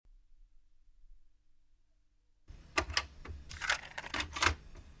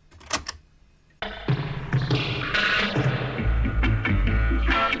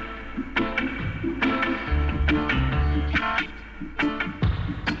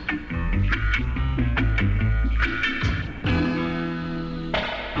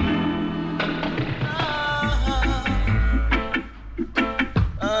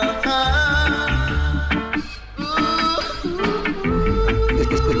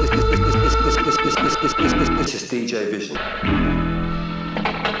DJ ViSion.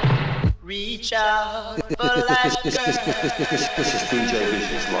 Reach out for life, girl. This is DJ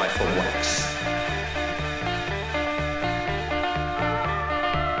ViSion's Life on Wax.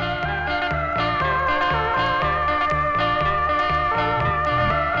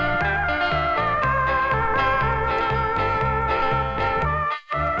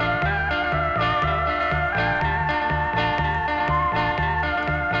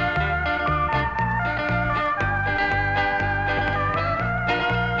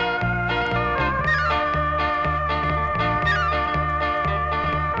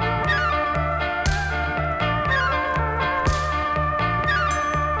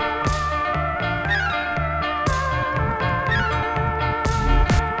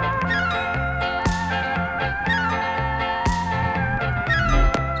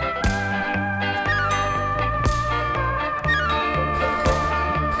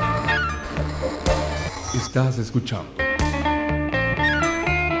 Estás escuchando.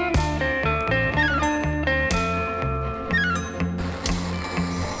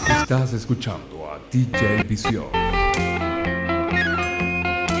 Estás escuchando a DJ ViSion.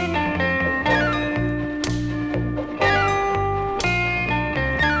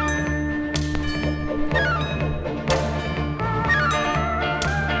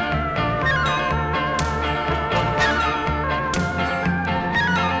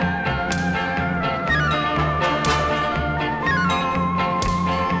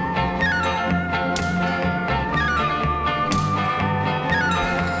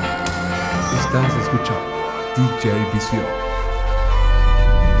 Estás escuchando a DJ ViSion.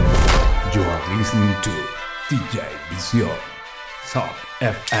 You are listening to DJ ViSion,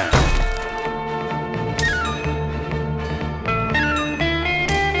 Subfm.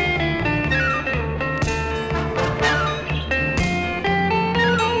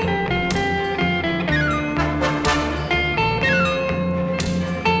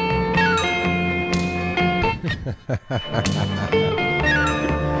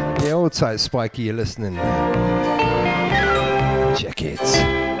 Yeah, old tight Spiky, you're listening. Check it.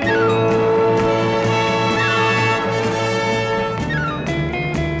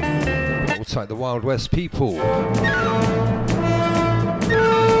 Old tight the Wild West people. You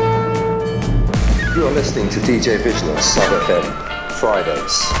are listening to DJ ViSion on Subfm,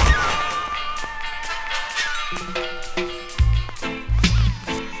 Fridays.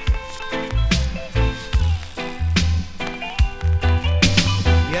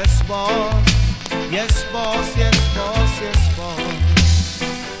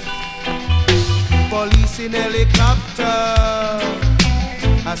 Police in helicopter,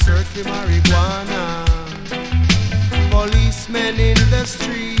 I search for marijuana. Policemen in the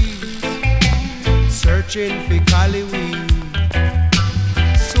streets, searching for cali weed.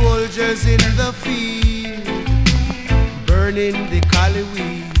 Soldiers in the field, burning the cali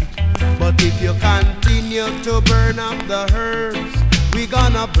weed. But if you continue to burn up the herbs, we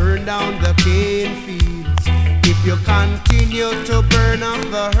gonna burn down the cane fields. If you continue to burn up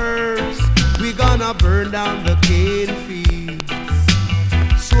the herbs, we gonna burn down the cane fields.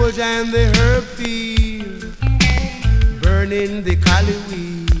 Soldier in the herb field, burning the cali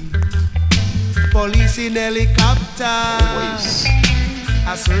weed. Police in helicopter, Always.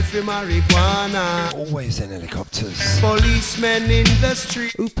 I search for marijuana. Always in helicopters. Policemen in the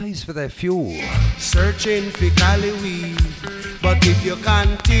street, Who pays for their fuel? searching for cali weed. But if you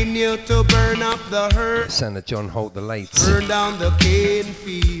continue to burn up the herb, Sound of John Holt the late. burn down the cane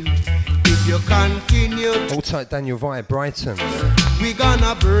field. If you continue to, Old tight Daniel via Brighton. we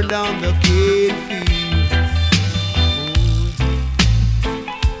gonna burn down the cane field.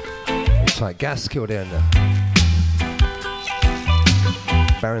 Old tight Gaskill down there.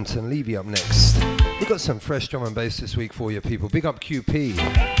 Barrington Levy up next. We've got some fresh drum and bass this week for you people. Big up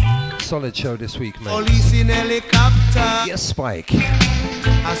QP. Solid show this week, mate. Police in helicopter, Yes, Spike.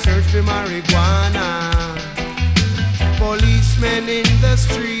 I search for marijuana. Policemen in the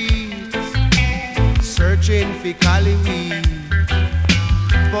streets, searching for cali weed.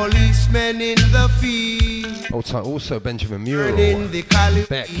 Policemen in the field, Old tight also Benjamin Mural. burning the cali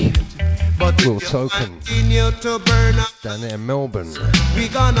Beck. weed. But Will if you Token. continue to burn up, Down there in Melbourne. we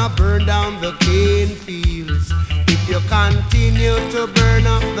gonna burn down the cane fields. If you continue to burn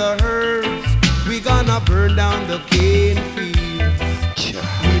up the herbs, we gonna burn down the cane fields.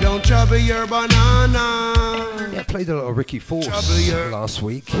 We don't trouble your banana. Yeah, played a lot of Ricky Force Trouble your- last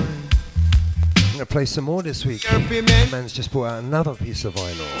week. I'm gonna play some more this week. Your piment. Man's just brought out another piece of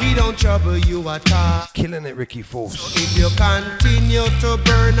vinyl. We don't trouble you at all. Killing it, Ricky Force. If you continue to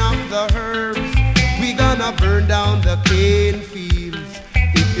burn up the herbs, we gonna burn down the cane fields.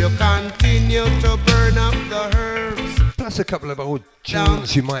 If you continue to burn up the herbs, That's a couple of old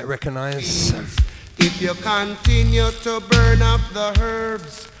tunes you might recognize. If you continue to burn up the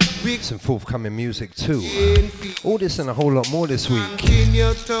herbs, some forthcoming music too. All this and a whole lot more this week.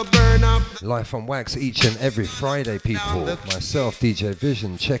 continue to burn up. Life on Wax each and every Friday, people. Myself, DJ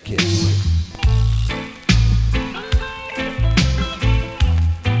ViSion, check it.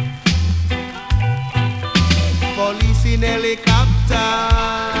 Police in helicopter,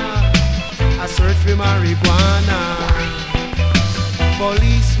 I search for marijuana.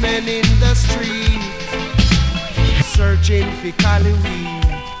 Policemen in the street, searching for Cali weed.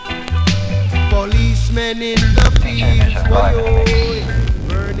 Policemen in the fields,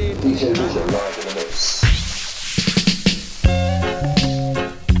 burning. DJ ViSion live in the mix.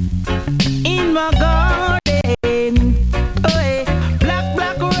 In my garden, oh yeah,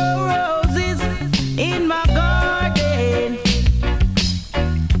 black roses in my garden.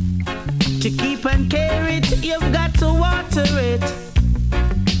 To keep and care it, you've got to water it.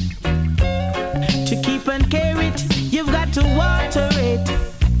 To keep and care it, you've got to water it.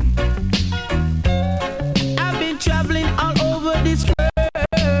 I've been traveling all over this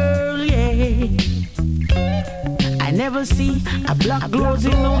world, yeah. I never see a black rose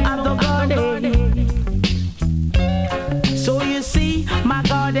in no other garden. So you see, my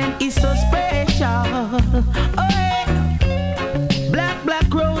garden is so special. Oh yeah.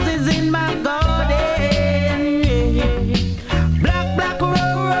 Black roses in my garden. Yeah. Black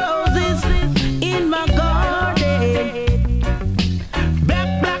roses in my garden.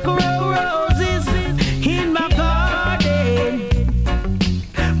 Black roses in my garden.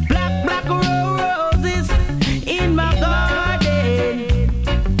 Black roses in my garden.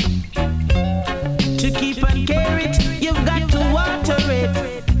 To keep and care it, you've got to water it.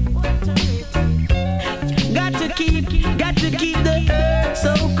 Got to keep the earth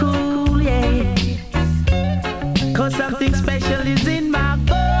so cool, yeah. 'Cause something special is in my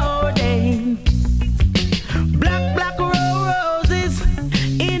garden. Black roses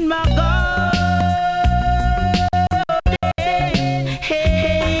in my garden. Hey.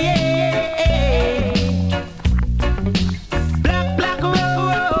 Black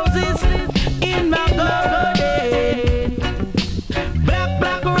roses in my garden.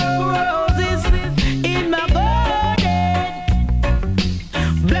 Black roses in my garden.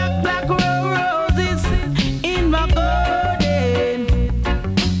 Black roses in my garden.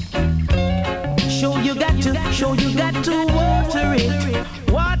 Show you got to water it.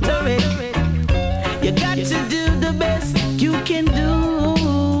 You got to do the best you can do,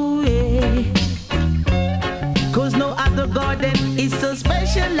 yeah. 'Cause no other garden is so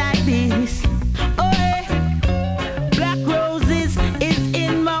special like this. Oh, yeah. Black roses is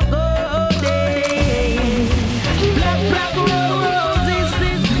in my garden. Black roses,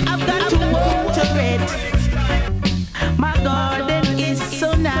 I've got to water it. My garden is so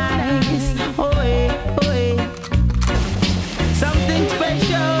nice. Oh, yeah. Something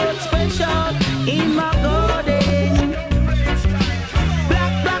special in my garden.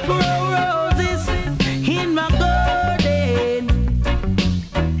 Black roses in my garden.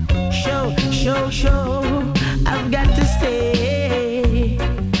 Show. I've got to stay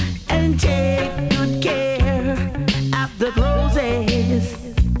and take good care of the roses.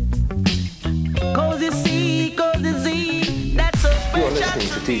 'Cause you see, that's so special. You're listening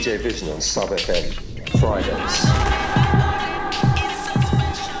to DJ ViSion on Subfm Fridays.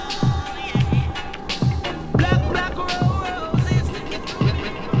 Black roses.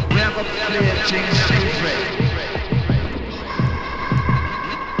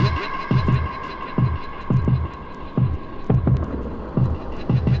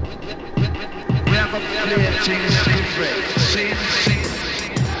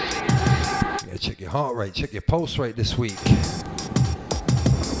 Yeah, check your heart rate, check your pulse rate this week.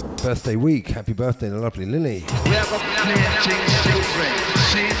 Birthday week. Happy birthday to lovely Lily.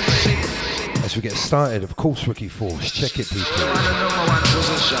 As we get started, of course, Rookie Force. Check it, people.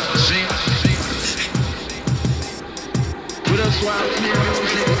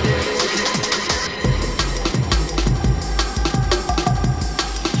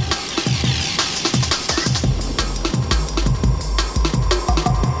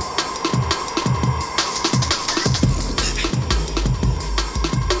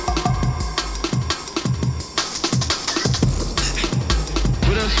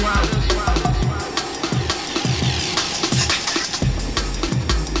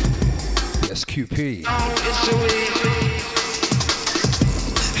 SQP.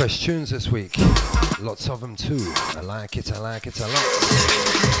 Fresh tunes this week. Lots of them too. I like it a lot.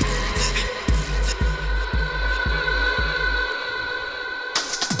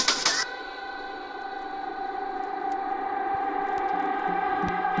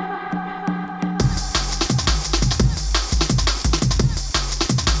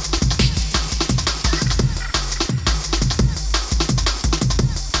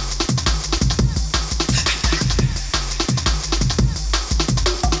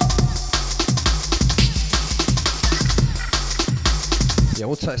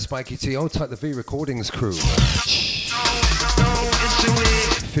 tight Spiky T, hold tight the V Recordings crew.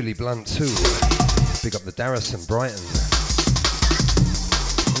 Philly Blunt too. Big up the Darris and Brighton.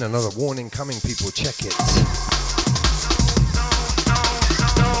 And another warning coming, people, check it.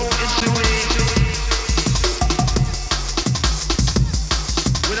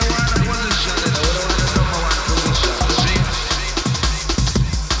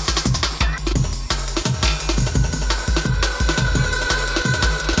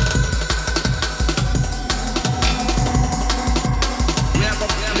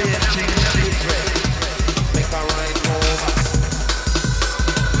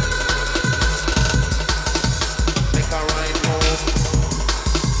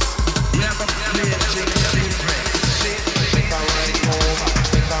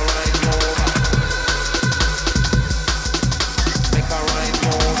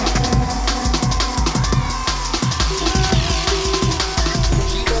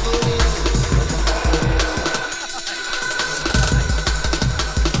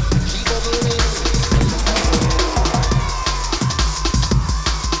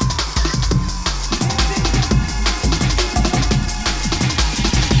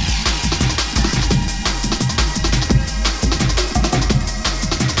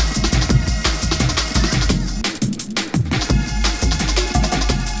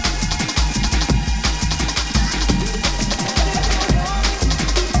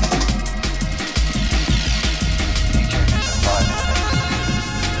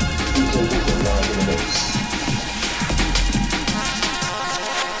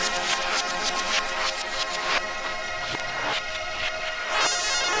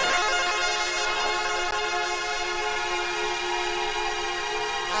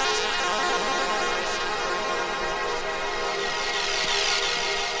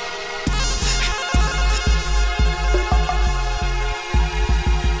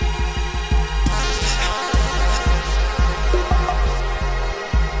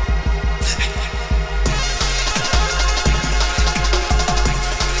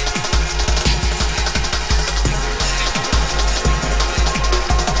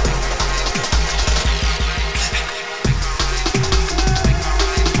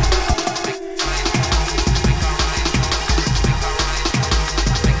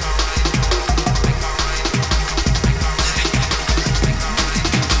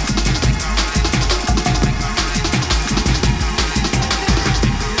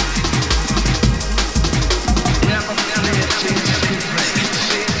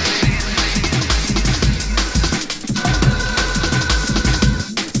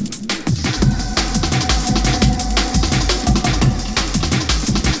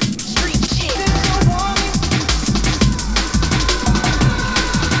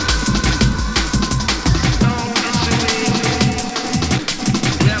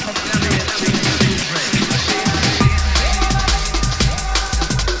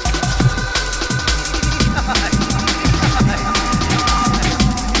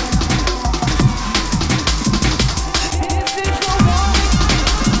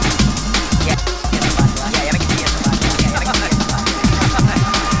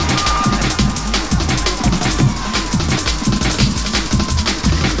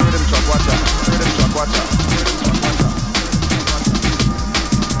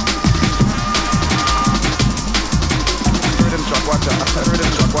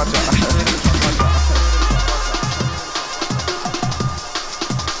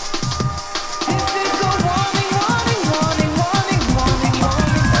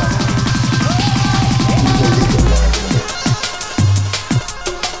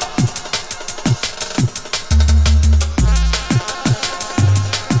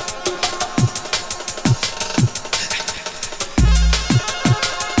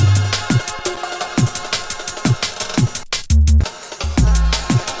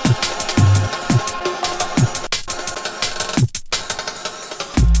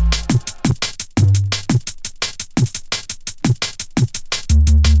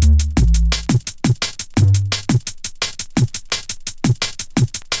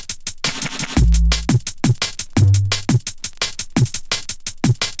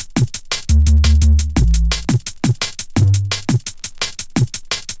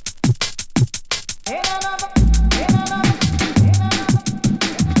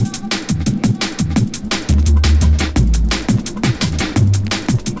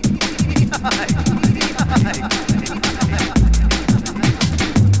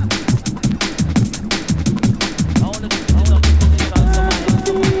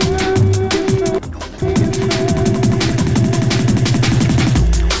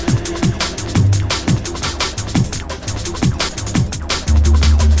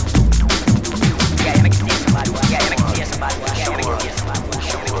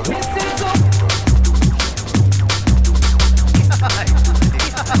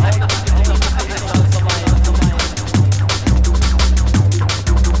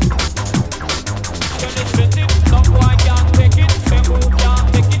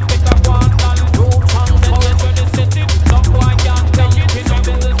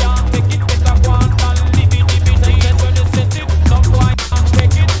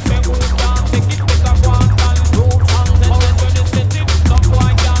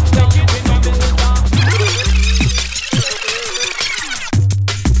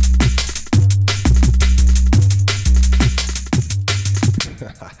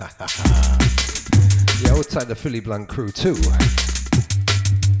 Philly Blunt crew too.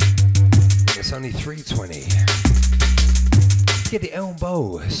 It's only 3:20. Get the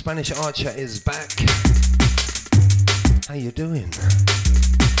elbow. Spanish Archer is back. How you doing?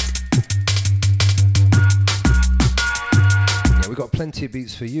 Yeah, we got plenty of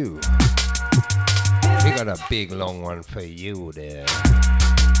beats for you. We got a big long one for you there.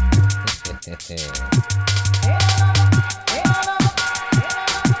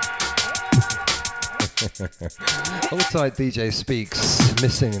 Hold tight, DJ Speaks.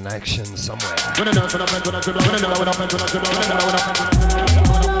 Missing in action somewhere.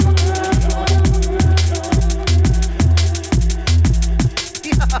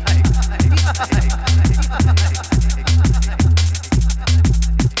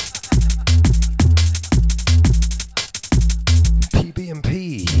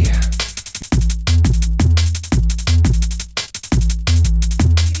 PB&P.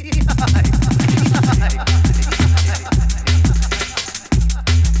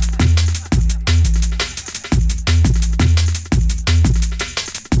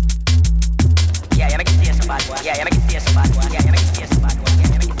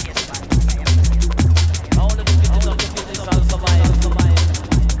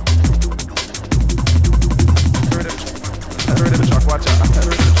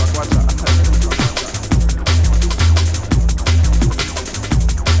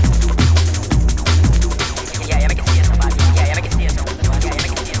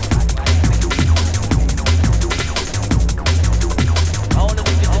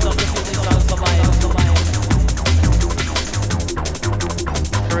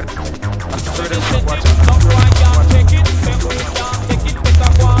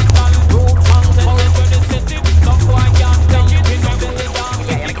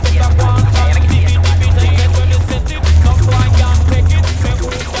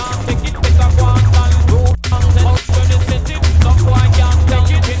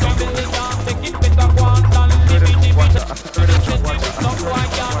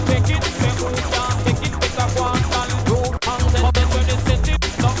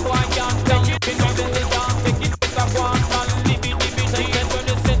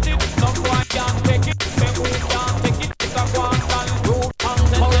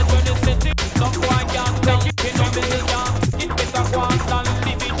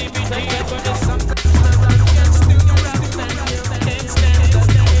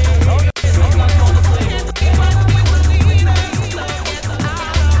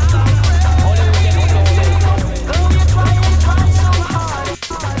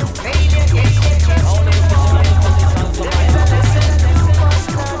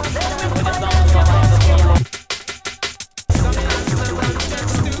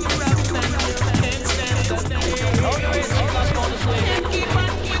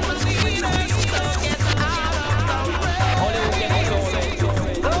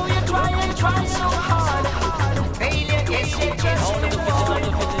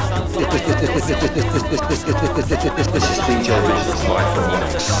 Take it,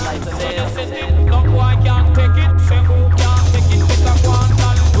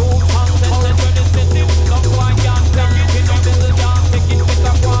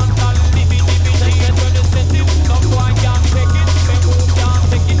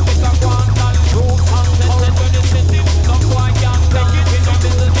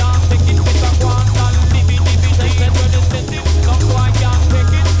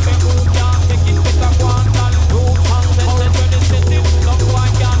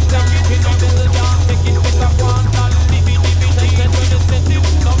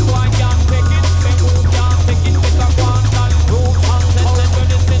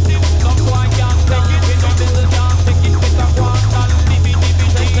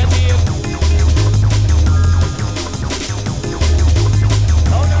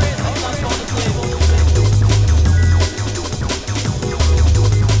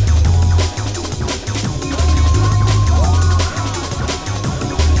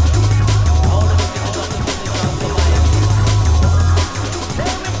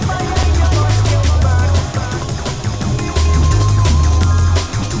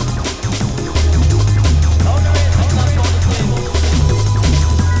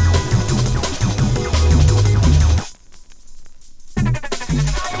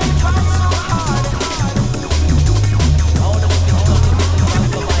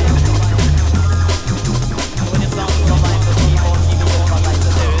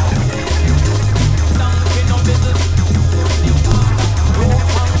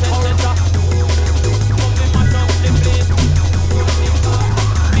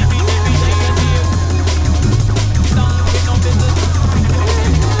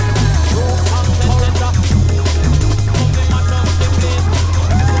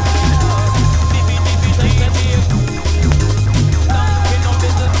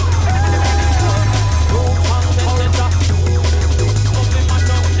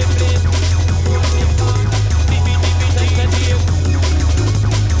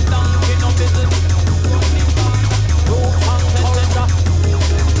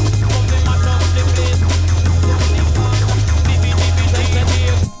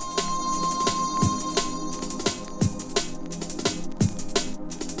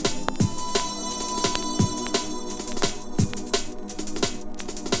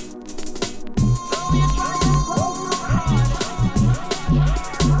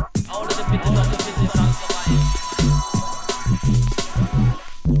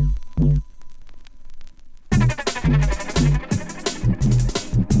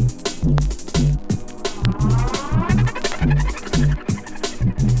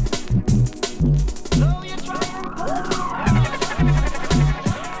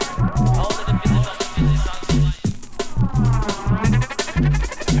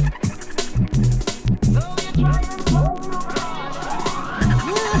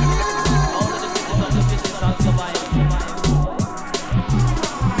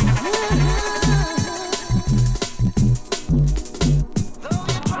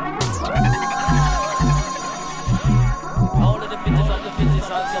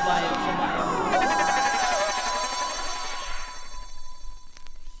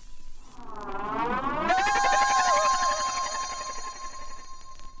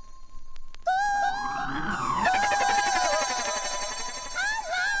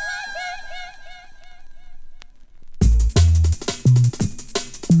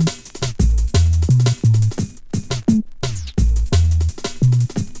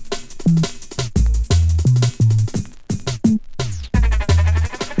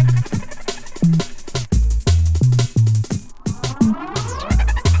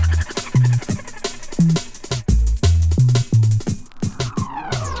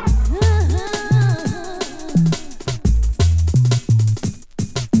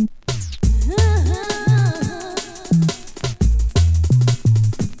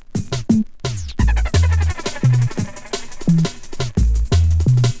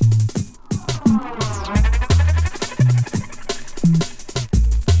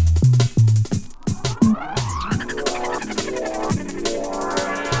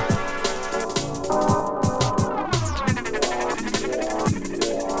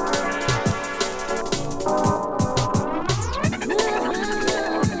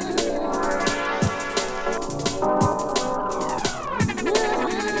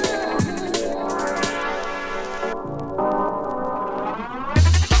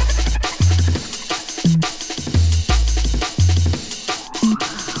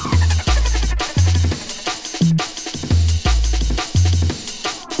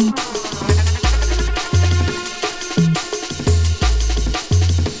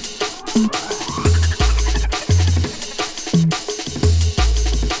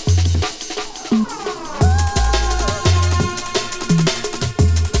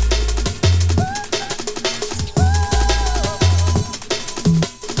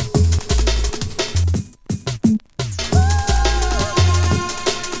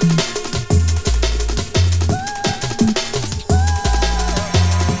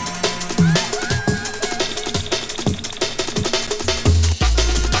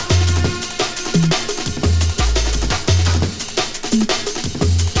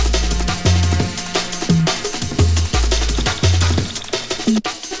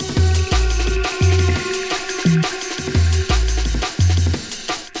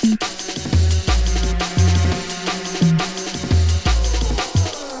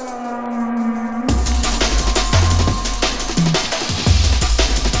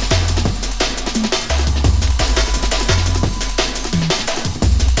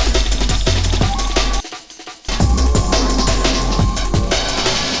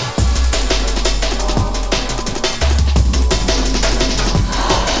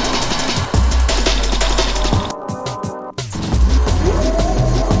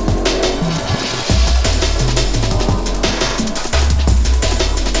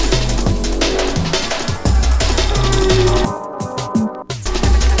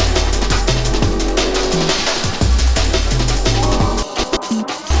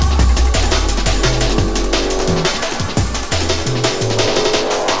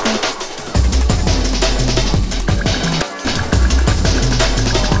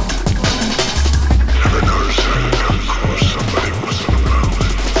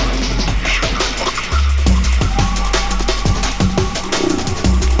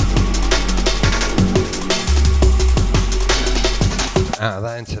 Out of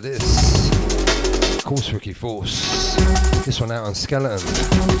that into this. Of course, Ricky Force. This one out on Skeleton.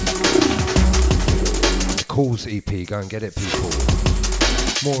 The Calls EP. Go and get it, people.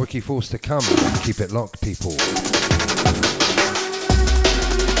 More Ricky Force to come. Keep it locked, people.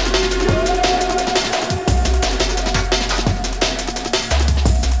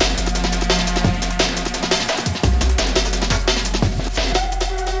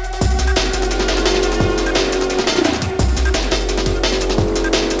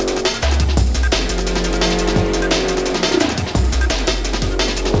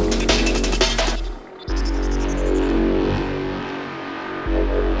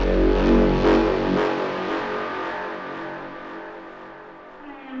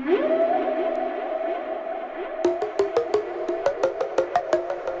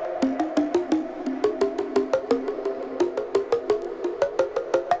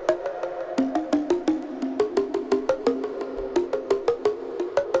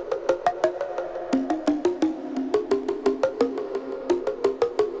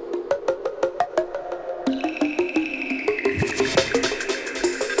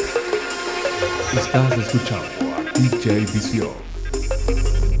 Estás escuchando a DJ ViSion.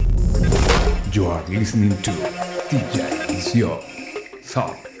 You are listening to DJ ViSion,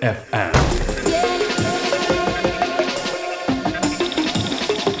 Subfm.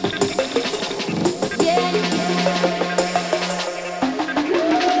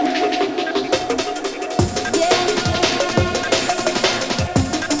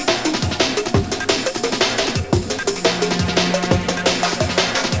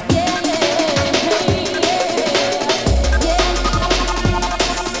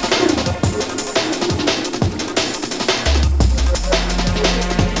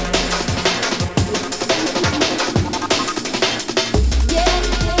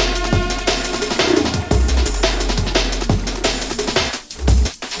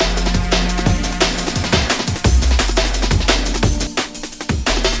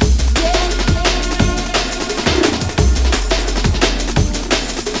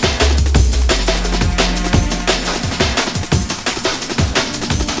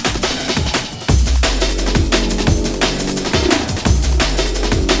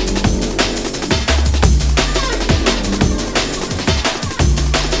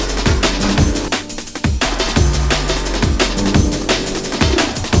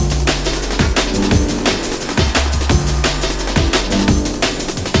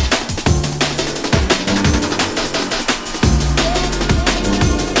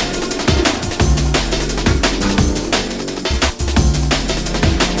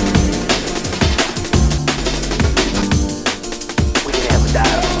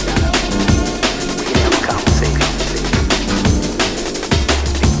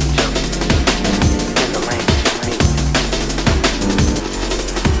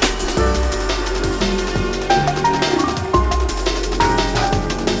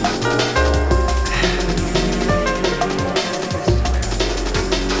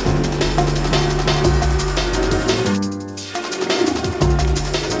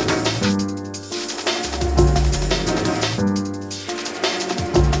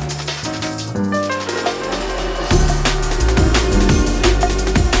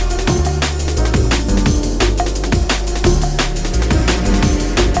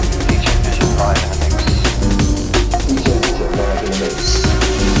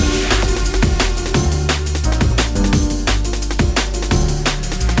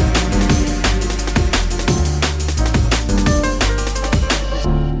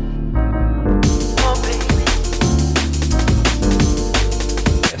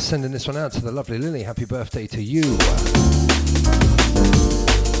 sending this one out to the lovely Lily. Happy birthday to you.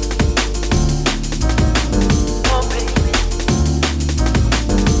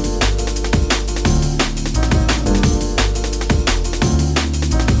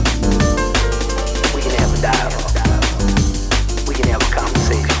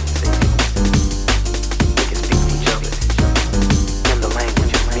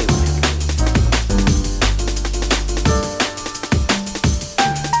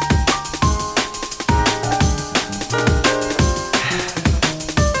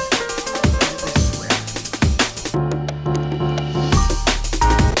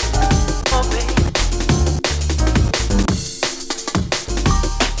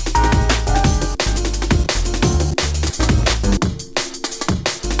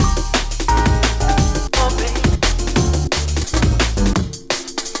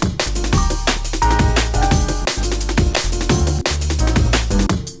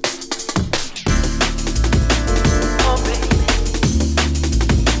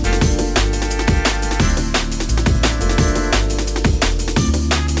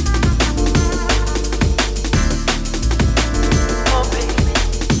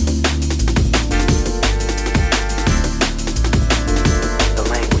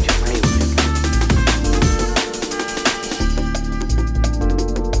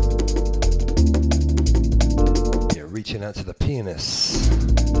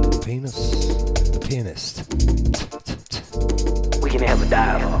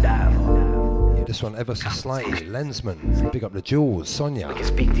 Ever so slightly, Lensman, big up the Jules, Sonia. We can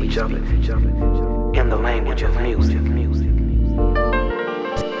speak to each other in the language of music.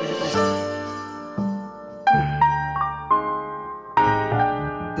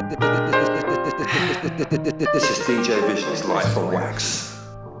 This is DJ ViSion's Life on Wax.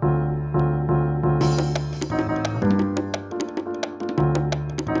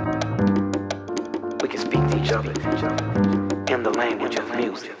 We can speak to each other in the language of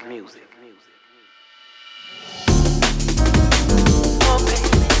music.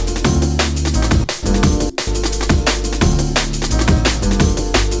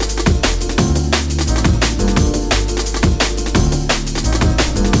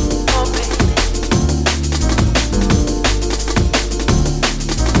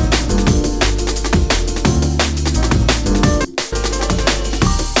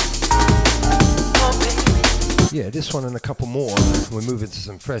 Yeah, this one and a couple more. We're moving to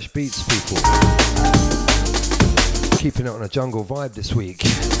some fresh beats, people. Keeping it on a jungle vibe this week.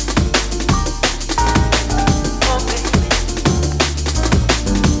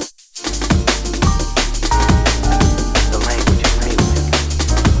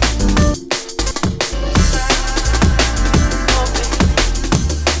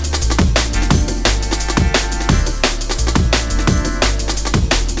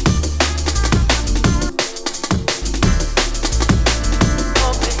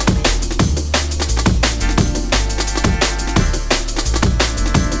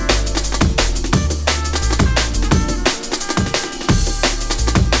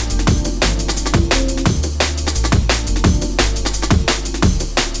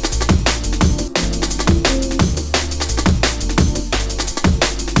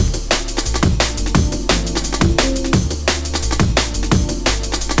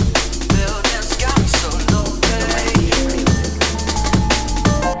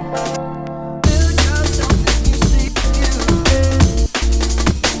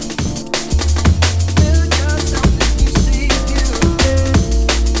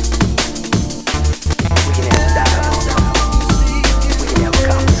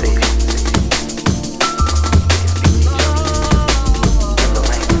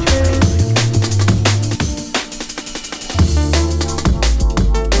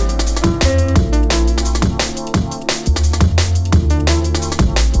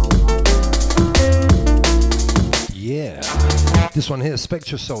 This one here,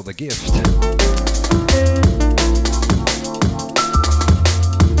 Spectra Soul, The Gift.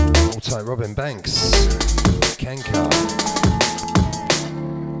 Hold tight, Robin Banks, Kanka.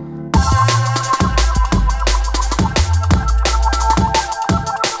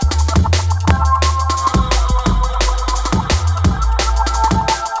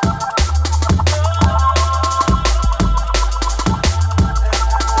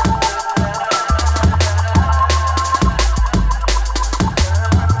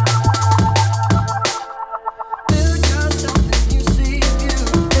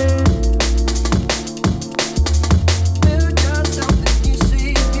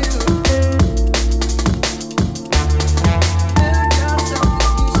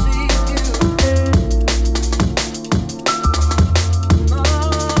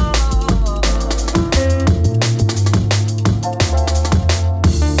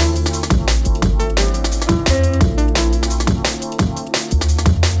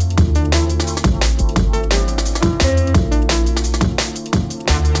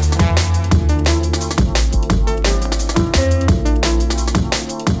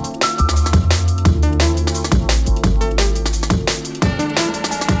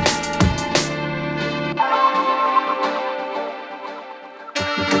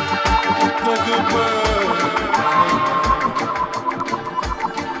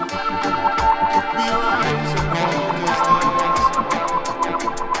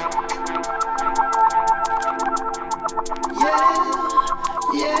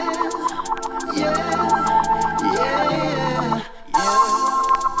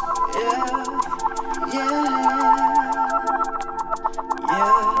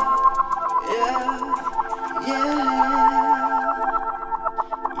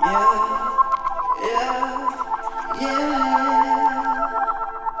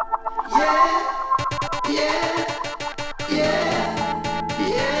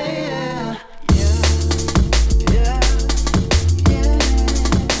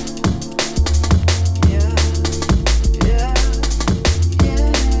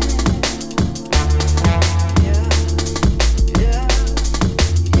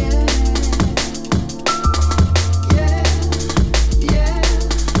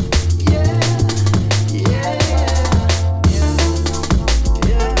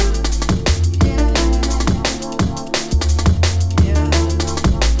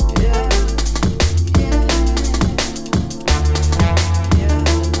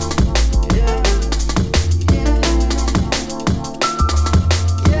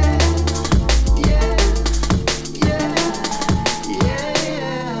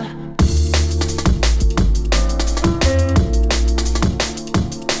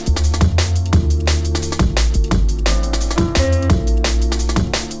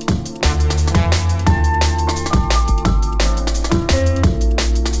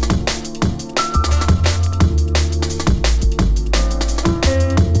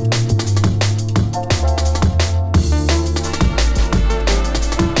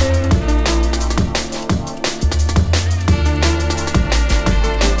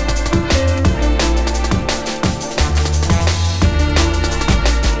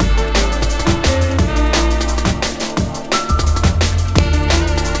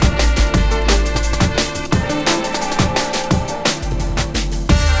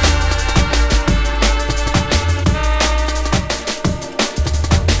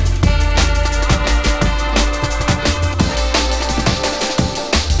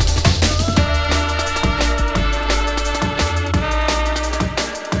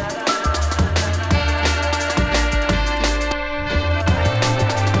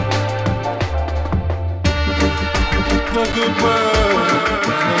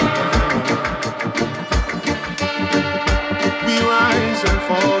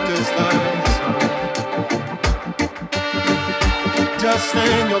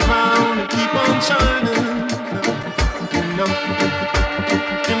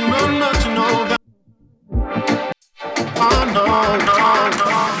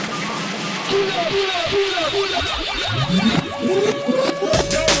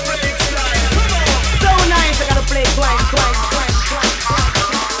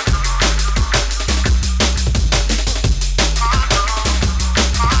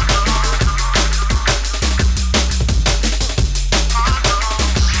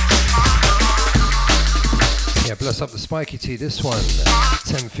 Up the spiky tee, this one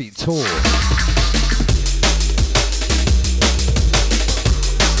 10 feet tall.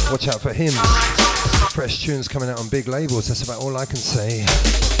 Watch out for him. Fresh tunes coming out on big labels, that's about all I can say.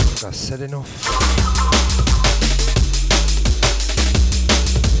 I've said enough.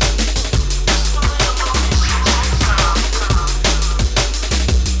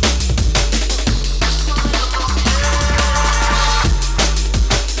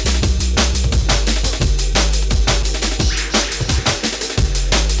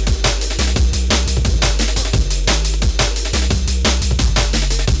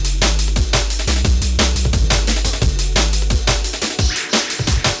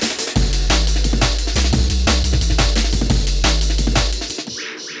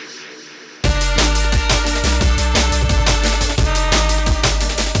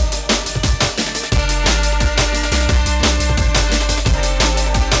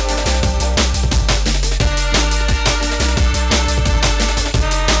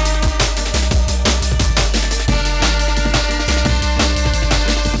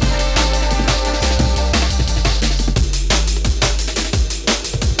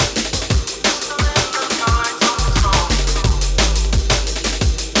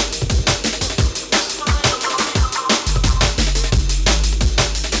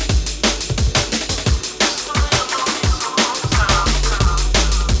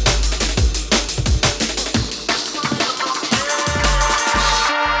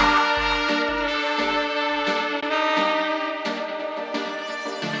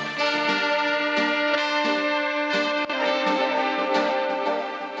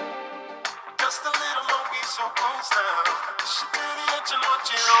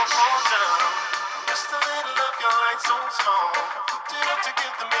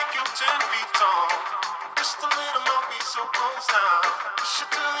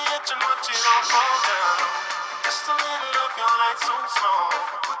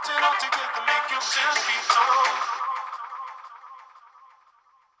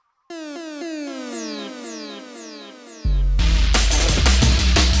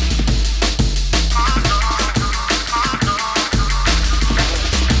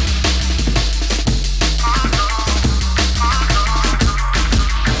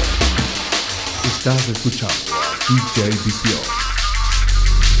 Estás escuchando a DJ ViSion.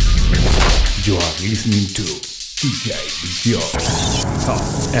 You are listening to DJ ViSion,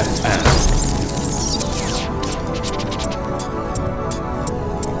 Subfm.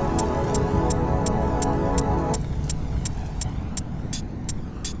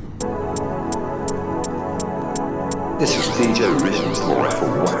 This is DJ Vision's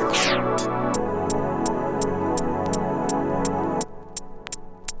Rifle Wax.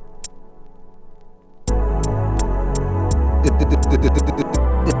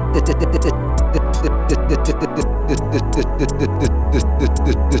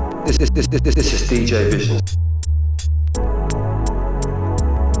 This is DJ Vision.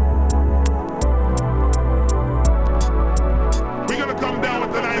 We're gonna come down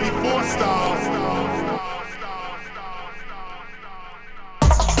with the 94 style.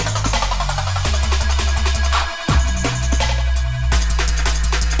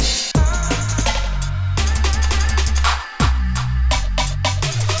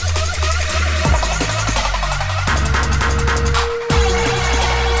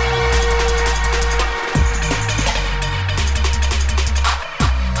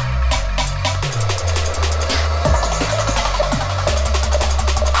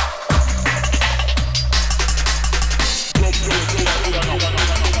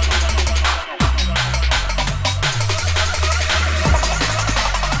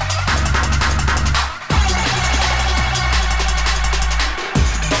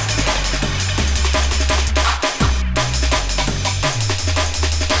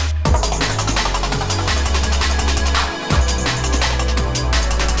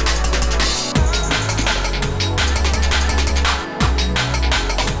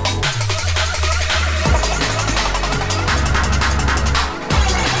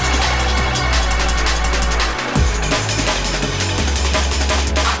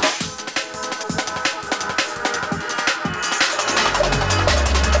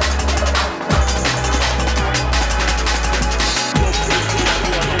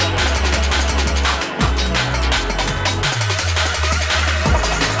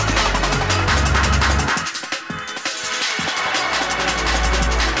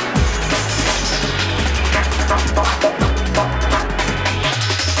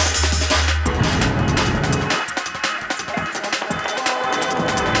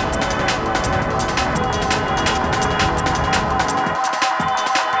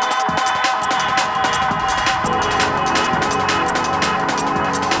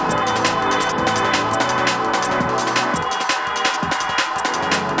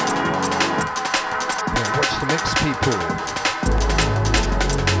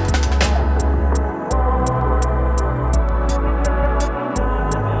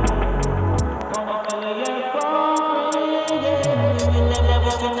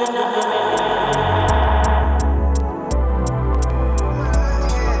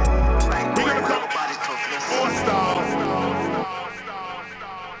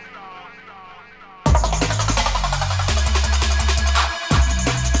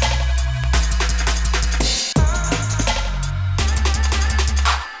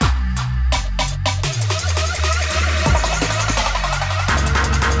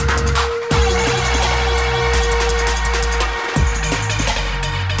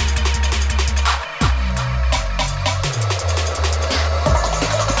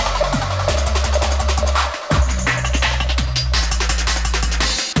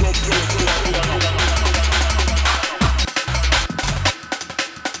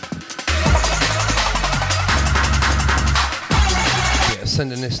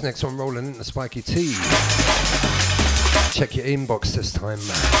 Sending this next one rolling into Spiky T. Check your inbox this time,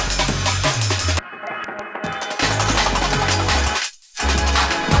 man.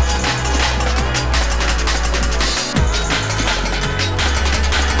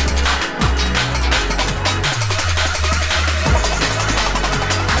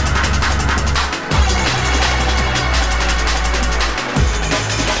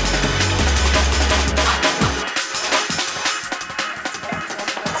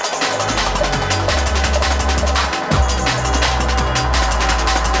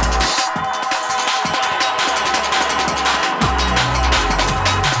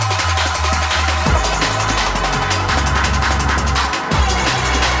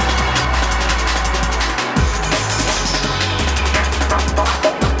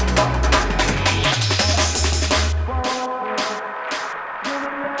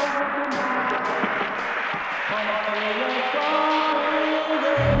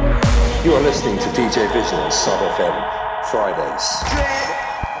 You are listening to DJ Vision on Subfm Fridays.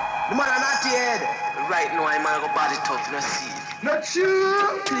 The man are not dead. Right now, I'm going to body tough, no see. Not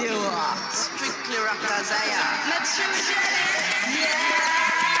true. Clear what? Strictly So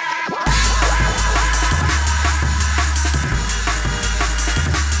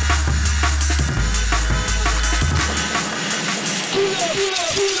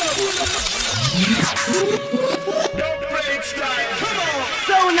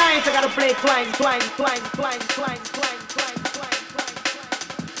nice, I gotta play twang, twang, twang, twang, twang, twang, twang, twang, twang.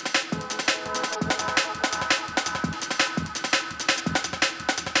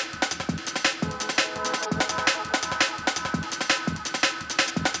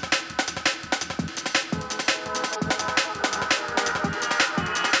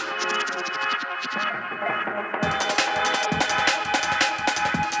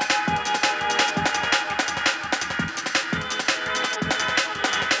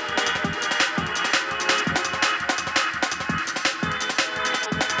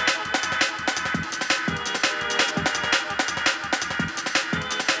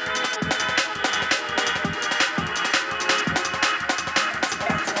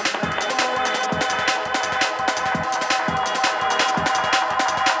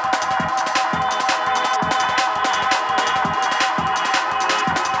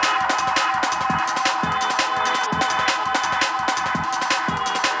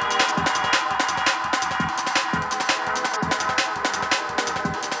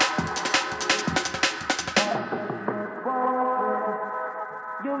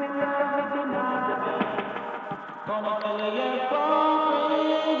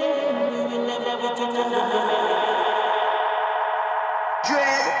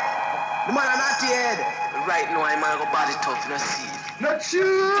 Right now, I'm gonna go body tough, no see. Not you.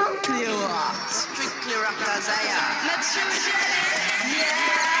 Strictly rockers, I am. Not you,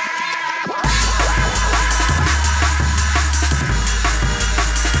 yeah.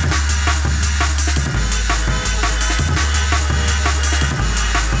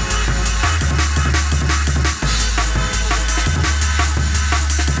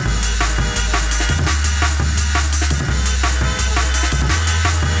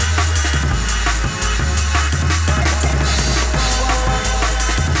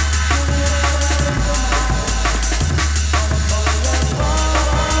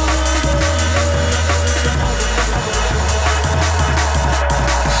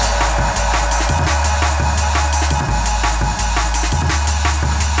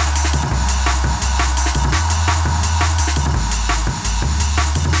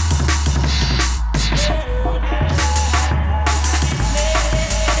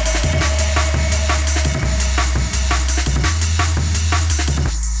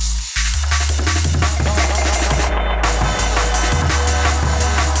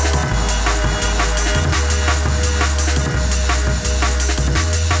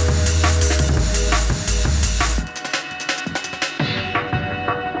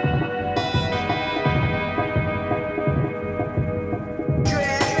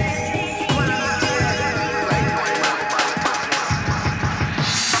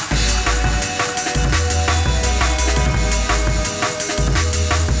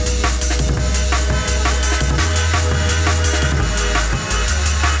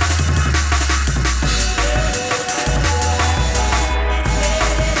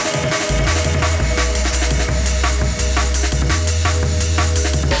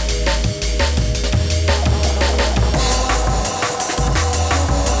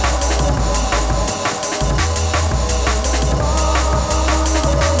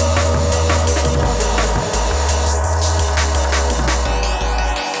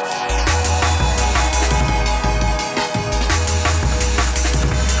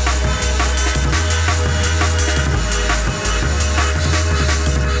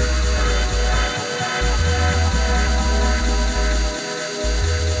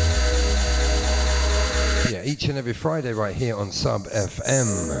 Each and every Friday right here on Subfm.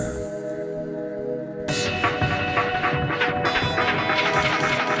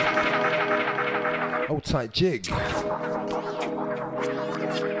 Hold tight jig.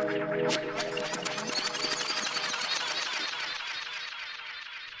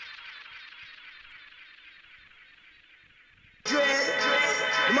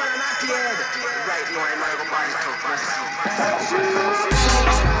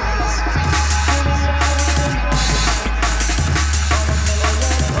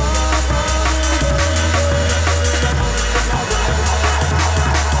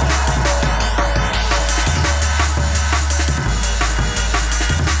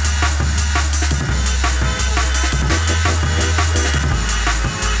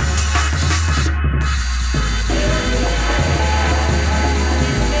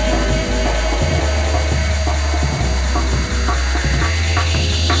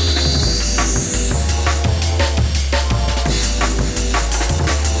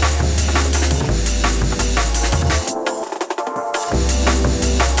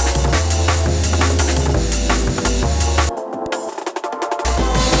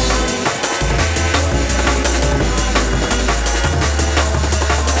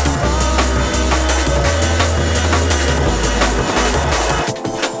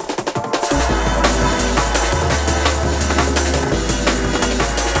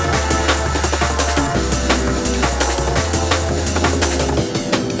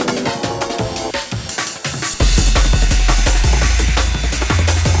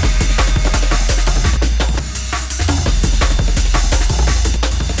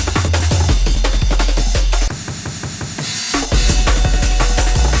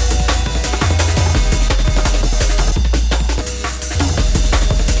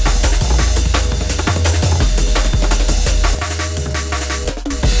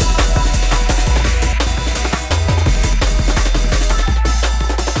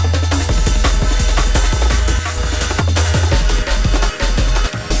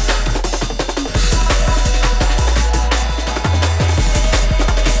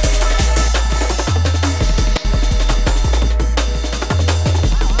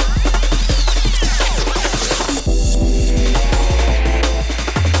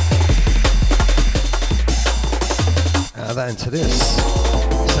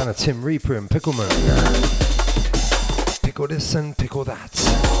 Sound of Tim Reaper and Pickleman. Pickle this and pickle that.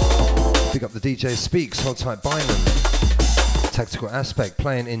 Big up the DJ Speaks, Hold Tight Bynum. Tactical Aspect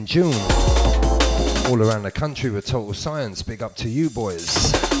playing in June. All around the country with Total Science. Big up to you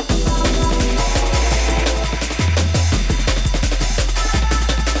boys.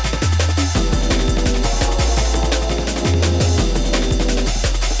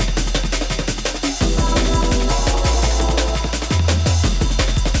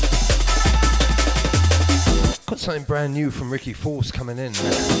 Got something brand new from Ricky Force coming in,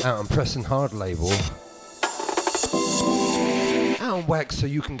 out on Preston Hard label. Out on wax, so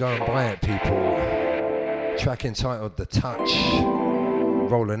you can go and buy it, people. Track entitled The Touch.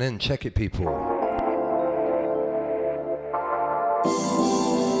 Rolling in, check it, people.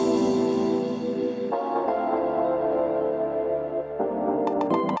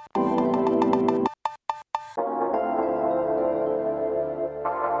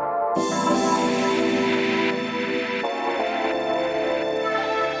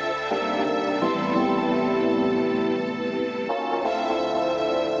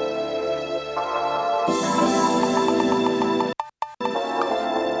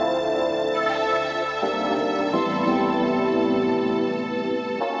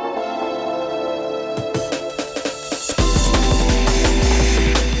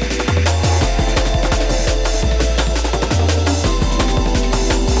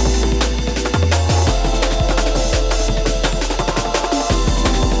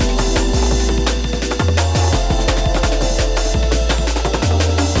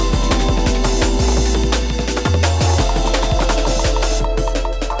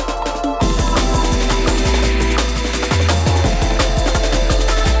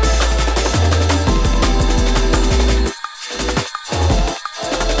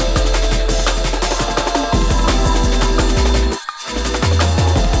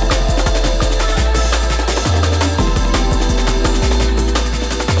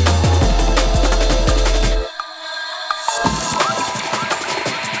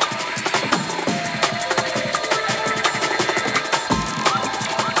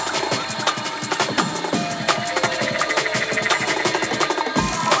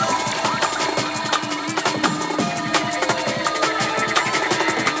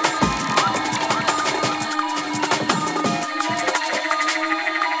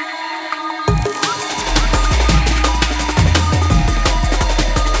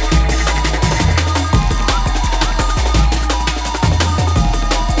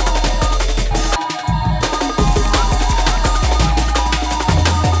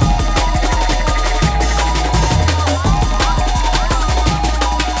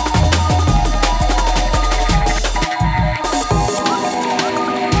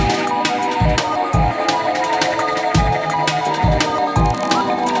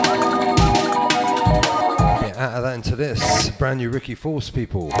 Brand new Ricky Force,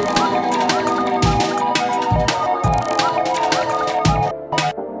 people.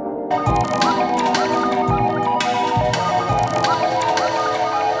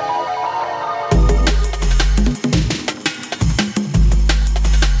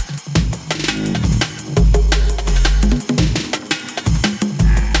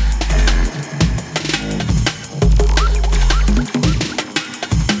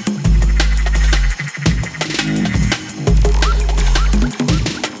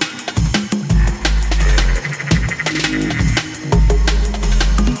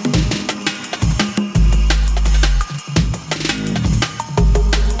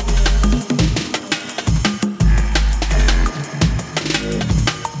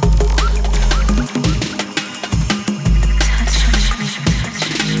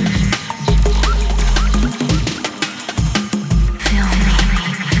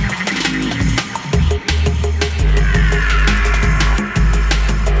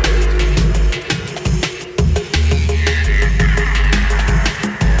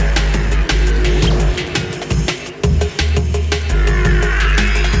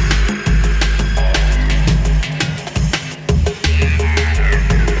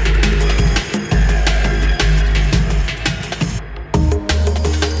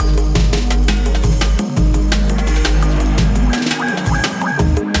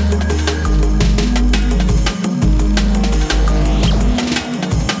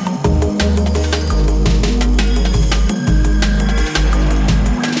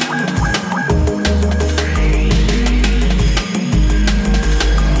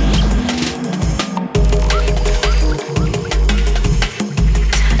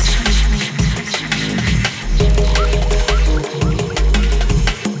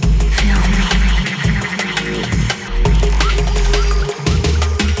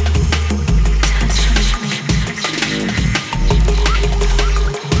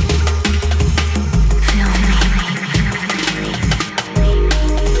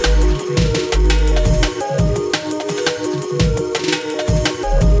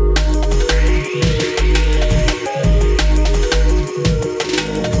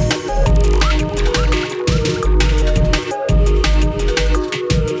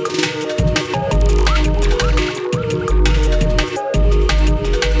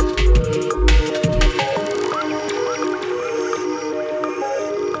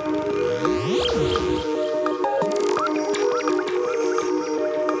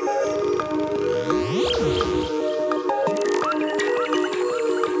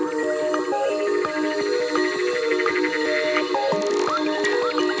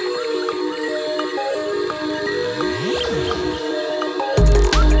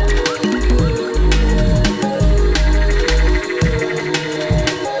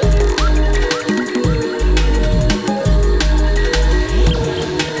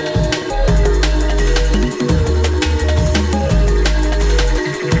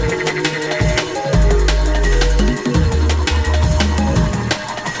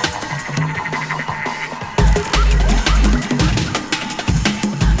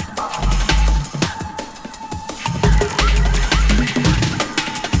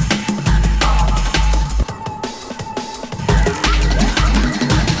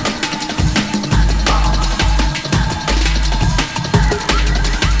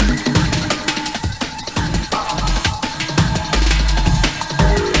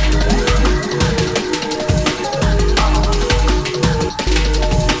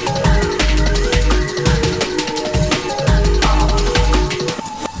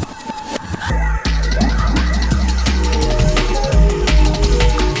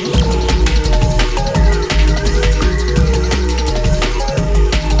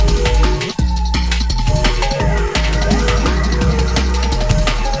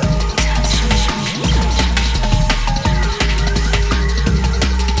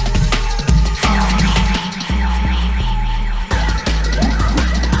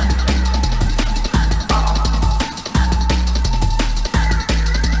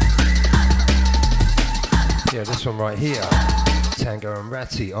 This one right here, Tango and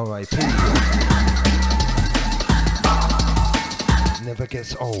Ratty, R.I.P. Never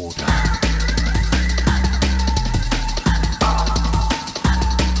gets old.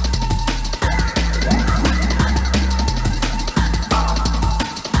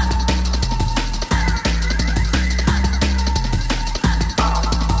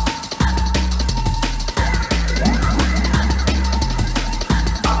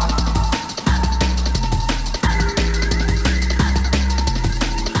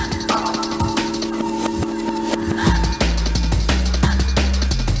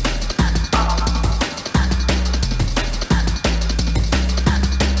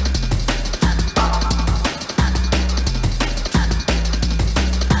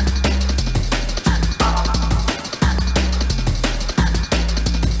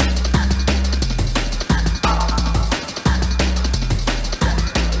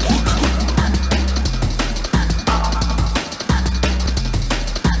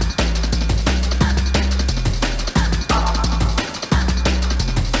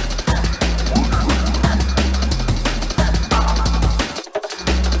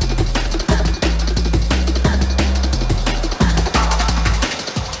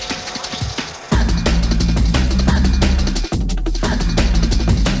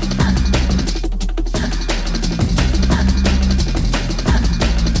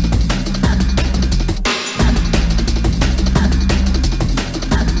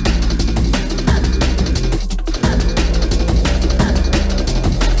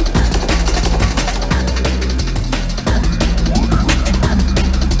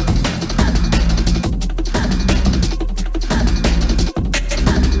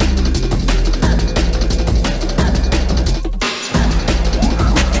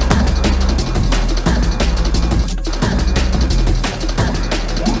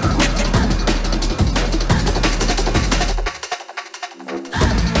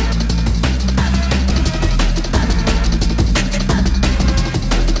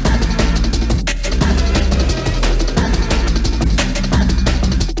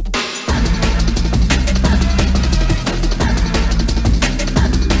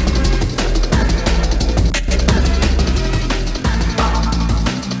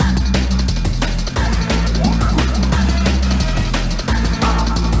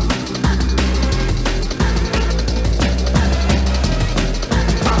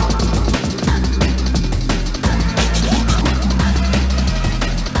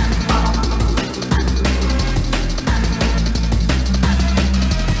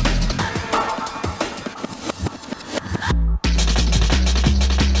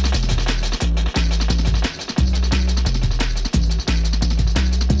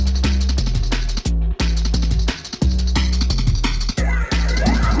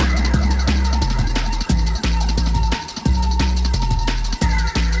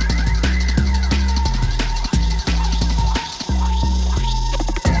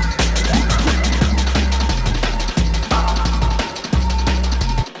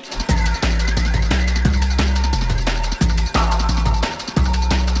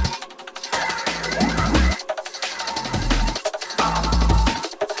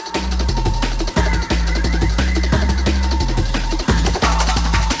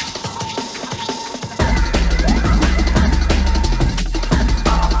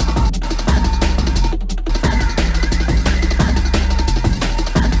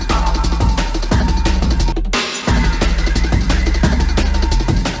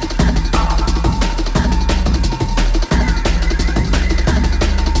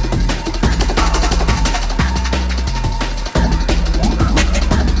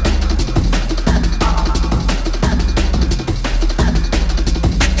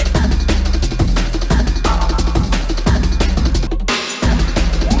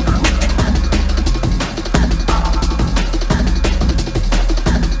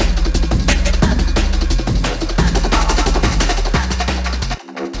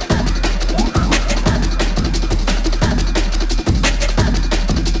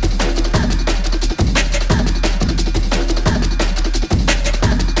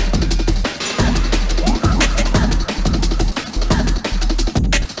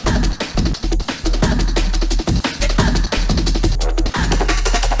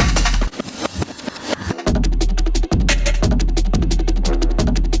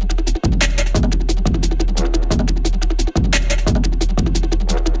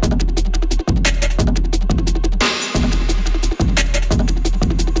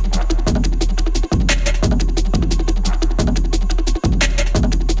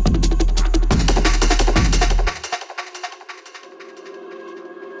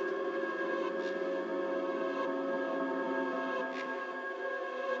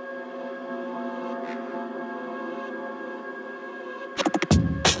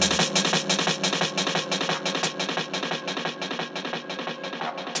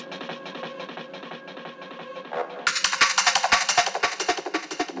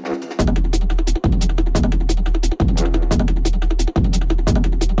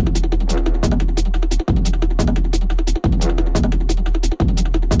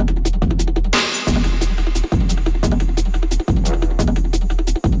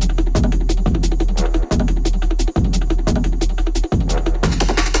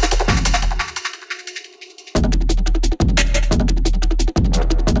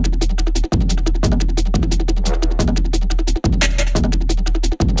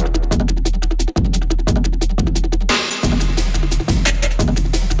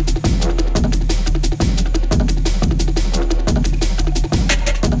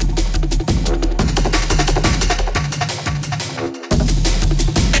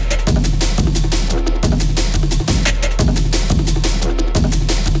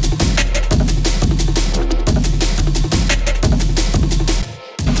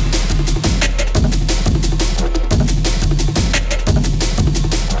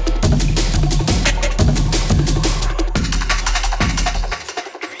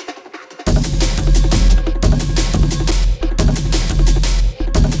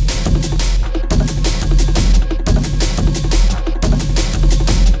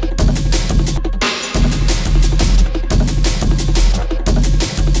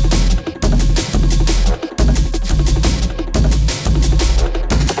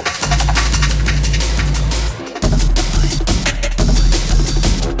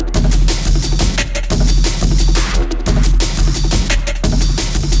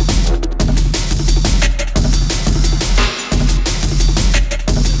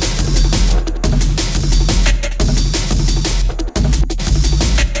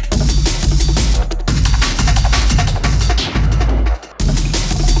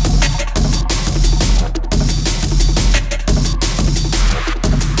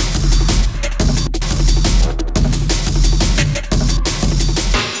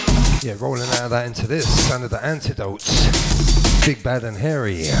 that into this, Sound of the Antidotes, Big Bad and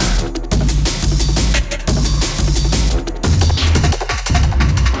Hairy.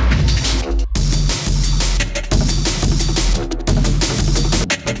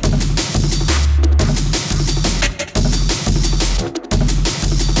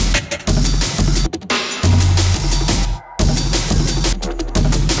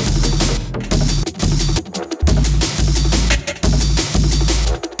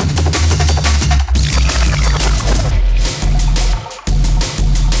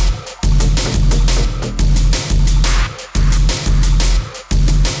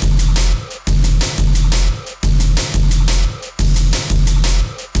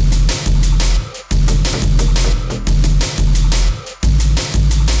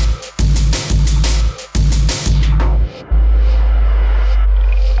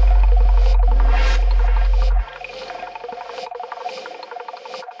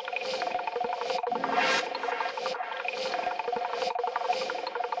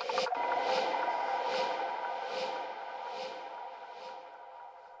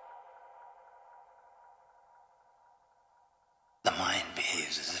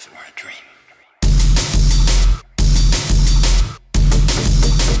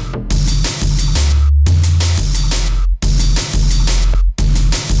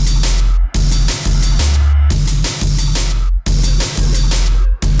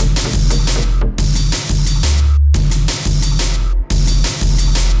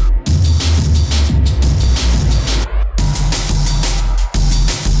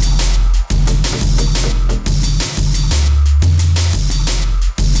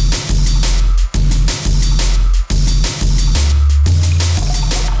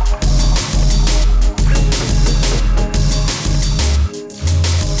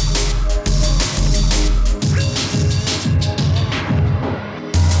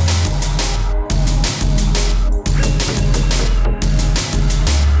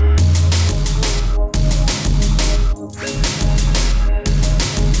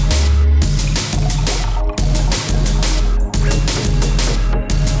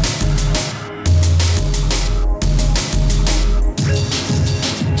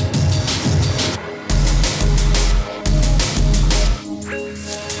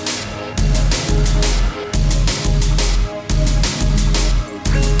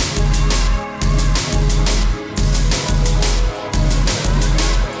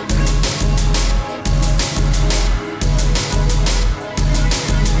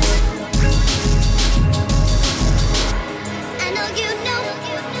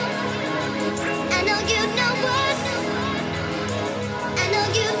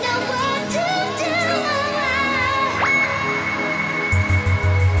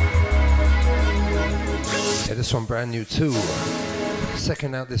 This one brand new too.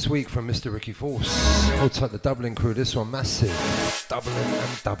 Second out this week from Mr. Ricky Force. Hold tight the Dublin crew. This one massive. Doubling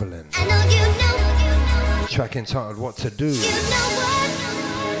and doubling. Track entitled What to Do.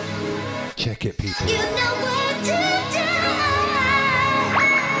 Check it, people. You know what to do.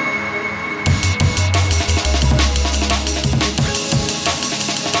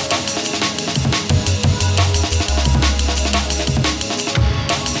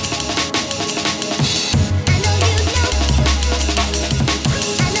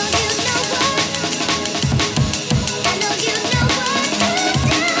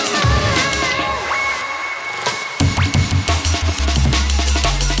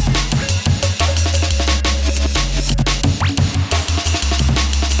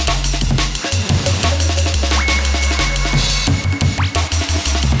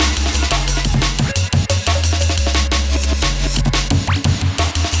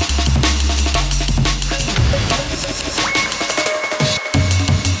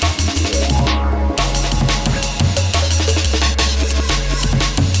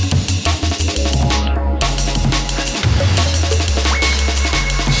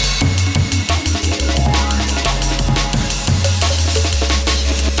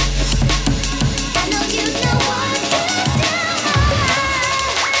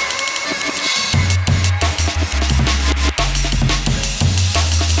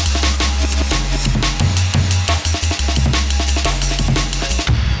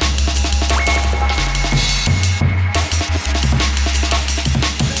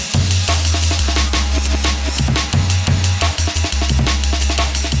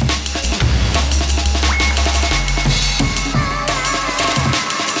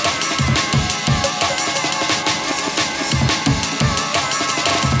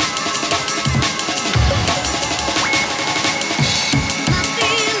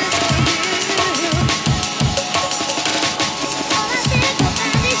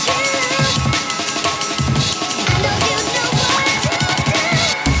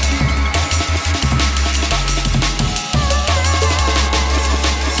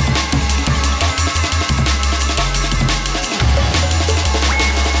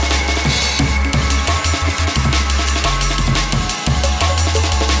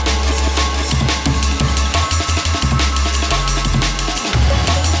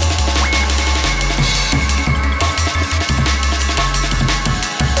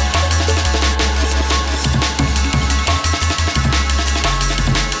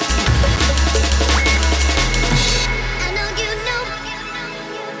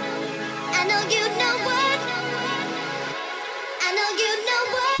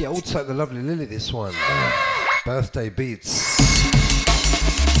 Outside the lovely Lily, this one. Birthday Beats.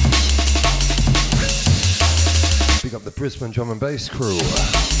 Big up the Brisbane drum and bass crew.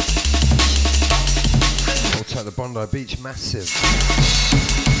 Outside the Bondi Beach, massive.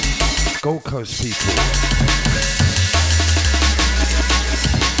 Gold Coast people.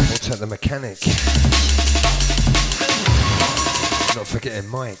 Outside the Mechanic. Not forgetting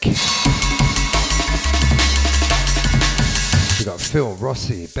Mike. We got Phil,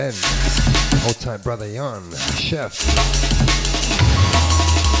 Rossi, Ben, old time brother Jan, Chef.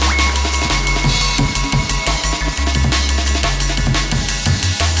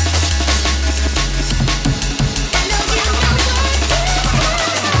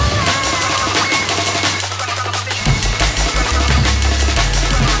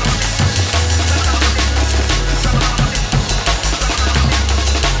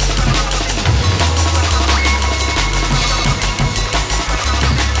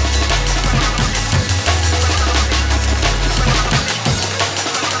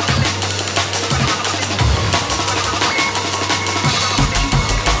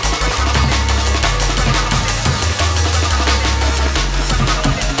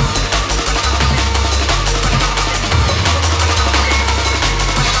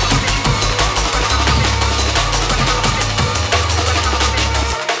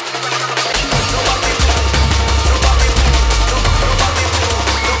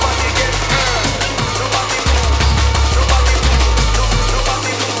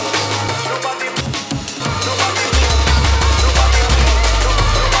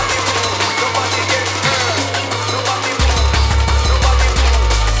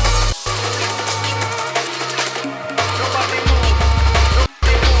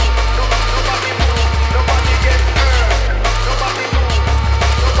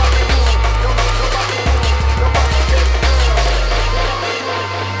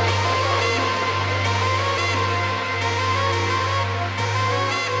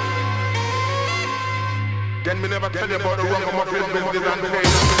 Then me never tell you about the ragamuffin business and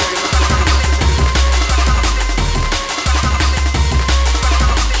the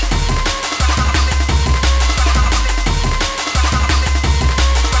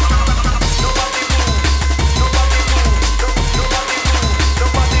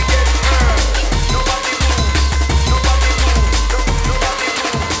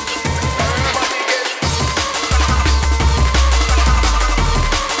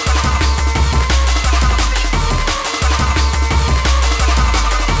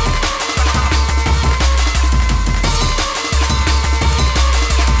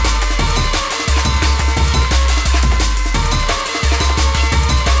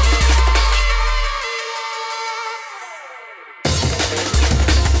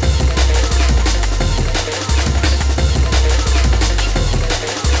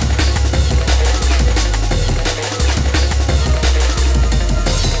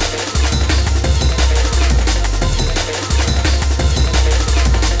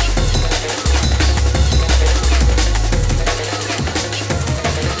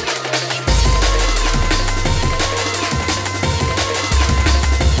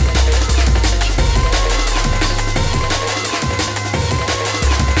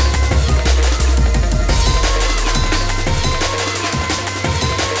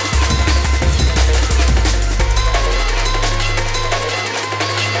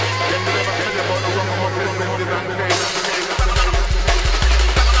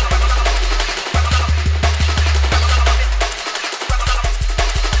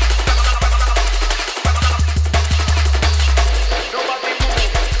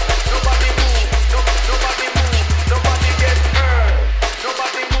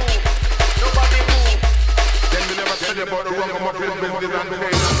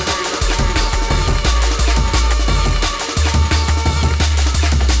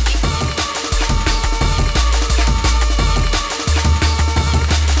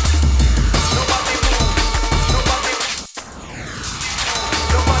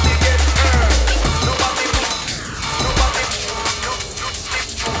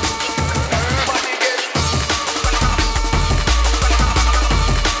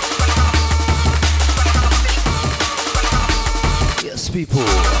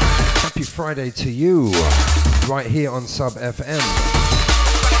Friday to you, right here on Subfm.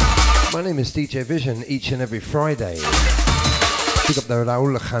 My name is DJ Vision, each and every Friday. Pick up the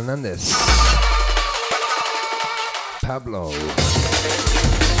Raul Hernandez, Pablo.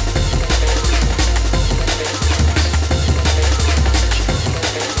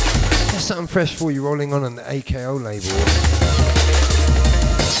 There's something fresh for you rolling on the AKO label.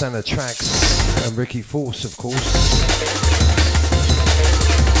 Santa Tracks and Ricky Force, of course.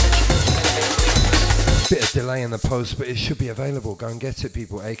 delay in the post, but it should be available. Go and get it,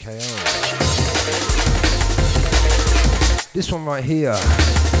 people. AKO. This one right here,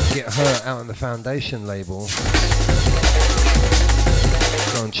 Get Her, out on the Foundation label.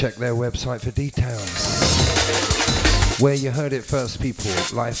 Go and check their website for details. Where you heard it first, people.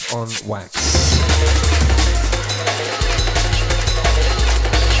 Life on Wax.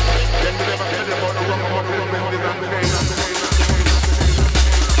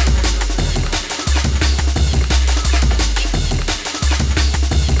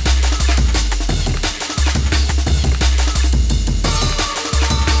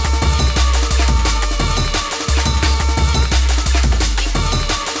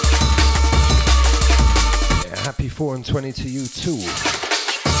 Happy 4 and 20 to you too.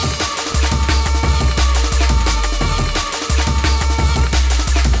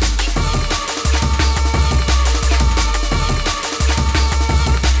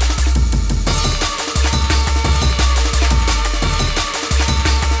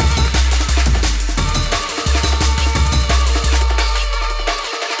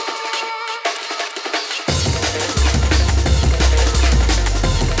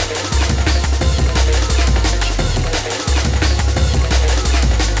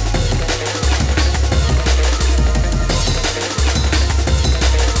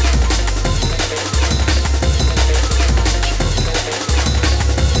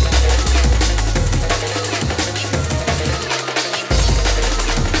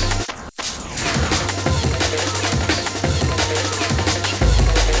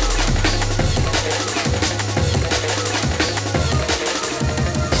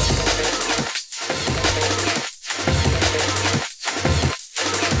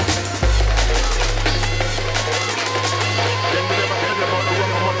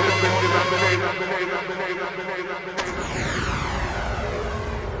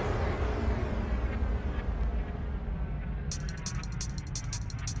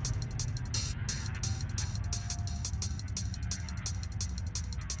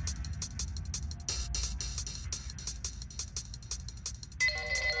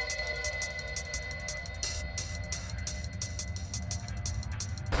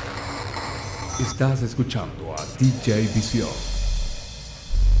 Estás escuchando a DJ ViSion.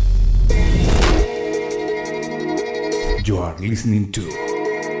 You are listening to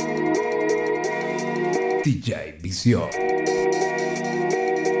DJ ViSion.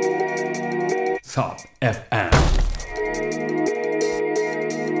 Subfm.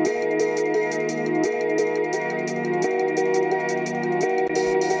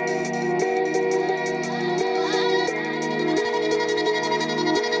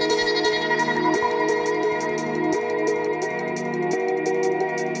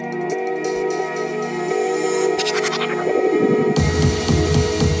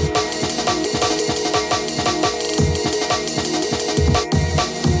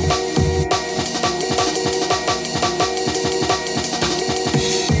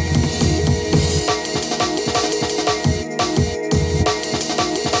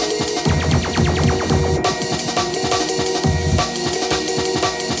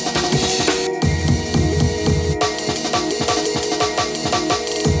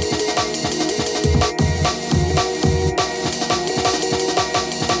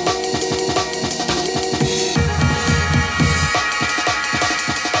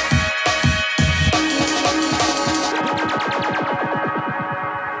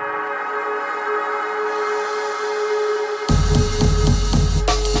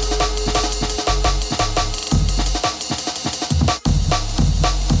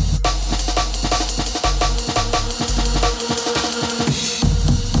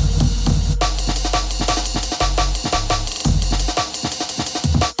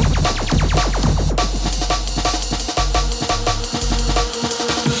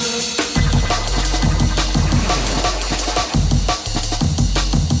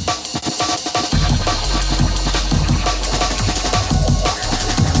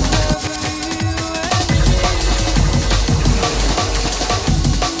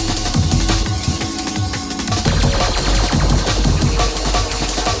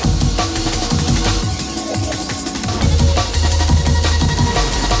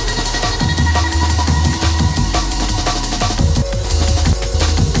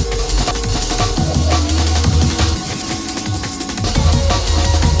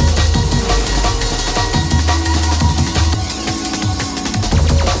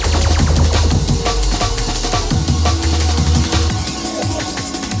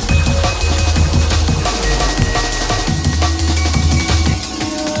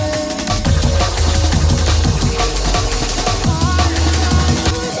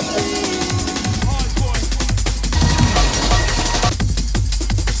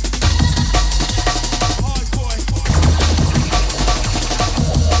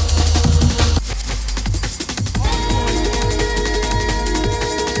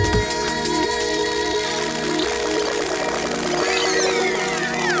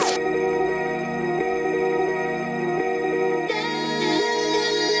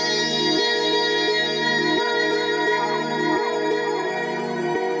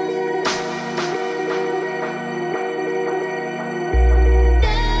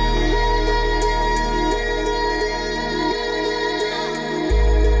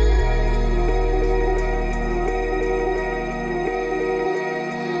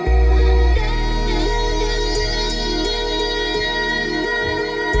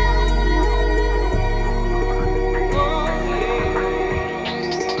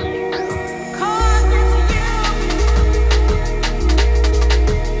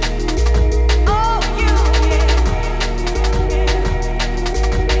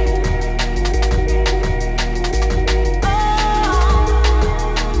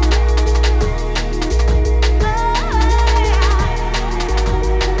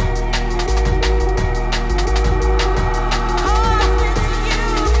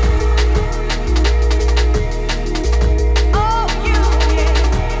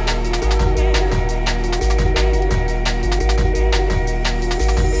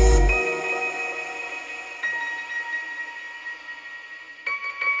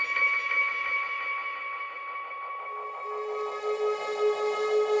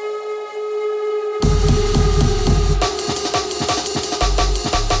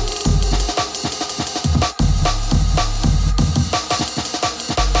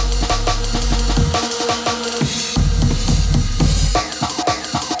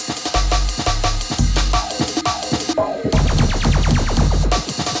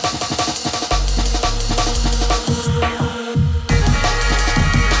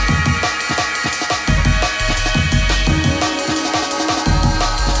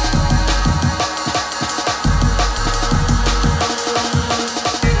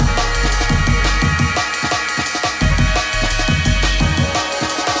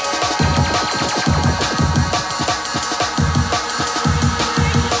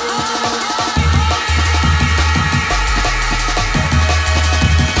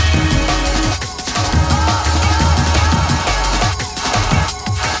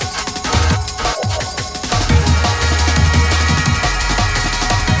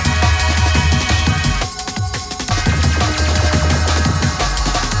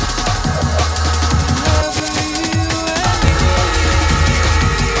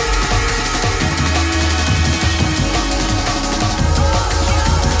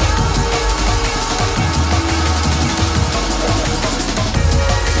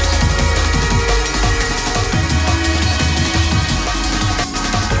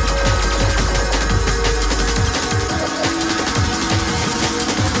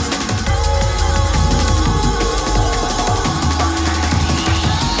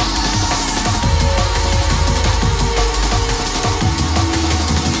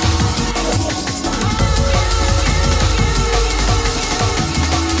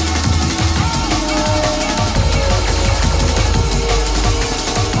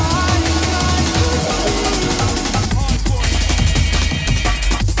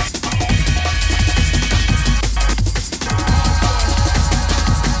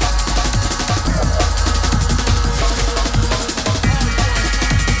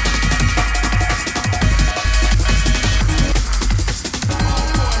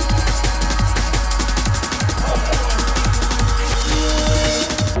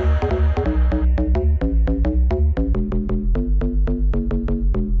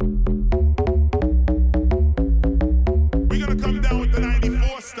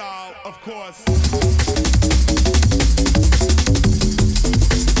 of course.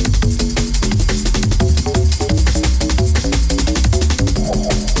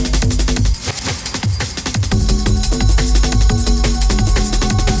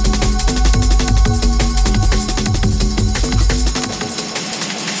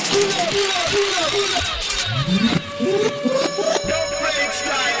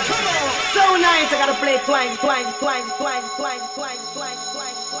 I gotta play twice.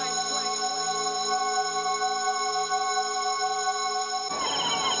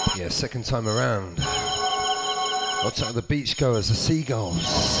 Yeah, second time around. What's up with the beachgoers, the seagulls?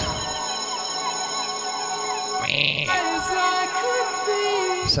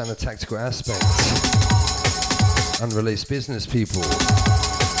 Sound of tactical aspect. Unreleased business people.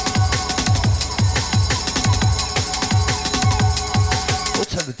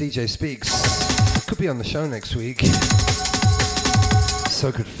 What's up, the DJ Speaks? Could be on the show next week.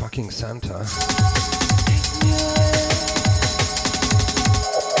 So could fucking Santa.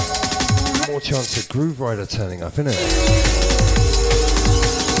 More chance of Groove Rider turning up, innit?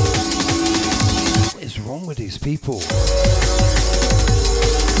 What is wrong with these people?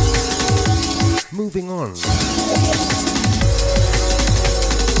 Moving on.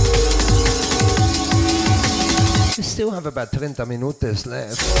 We still have about 30 minutes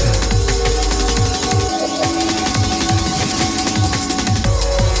left.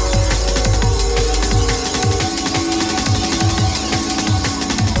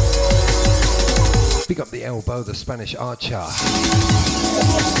 Pick up the elbow, the Spanish archer.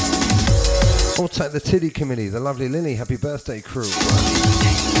 I'll take the Tiddy Committee, the lovely Lily, happy birthday crew.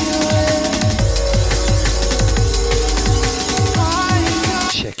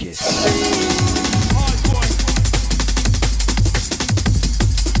 Check it.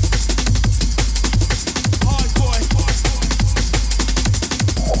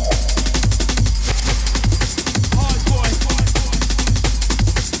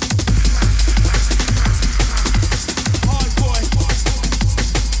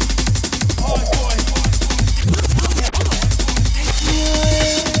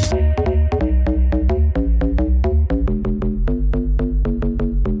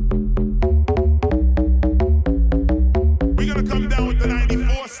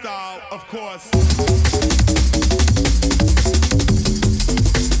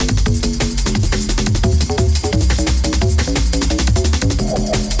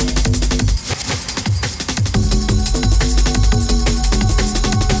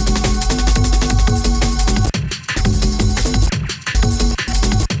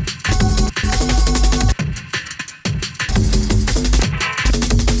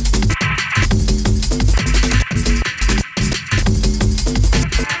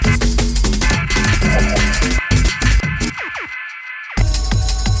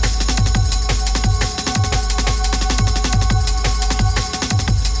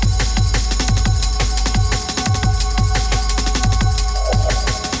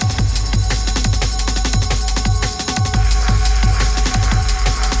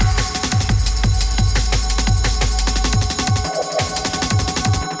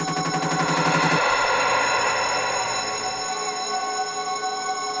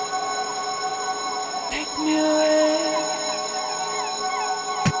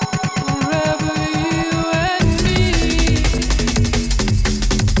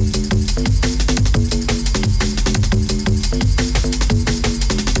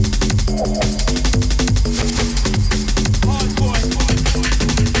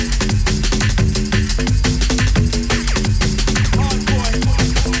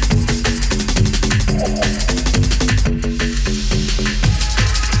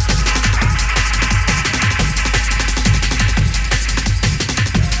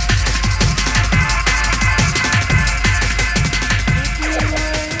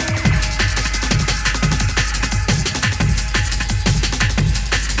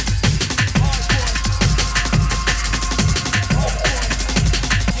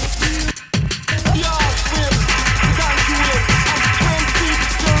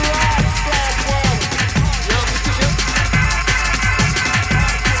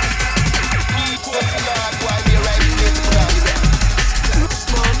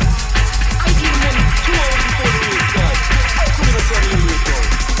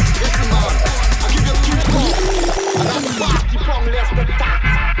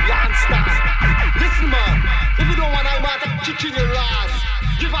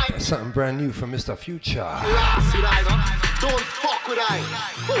 Something brand new from Mr. Future. Don't fuck with I.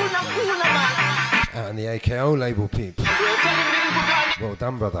 Out on the AKO label, peep. Well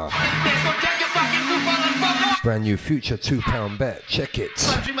done, brother. Brand new Future £2 bet. Check it.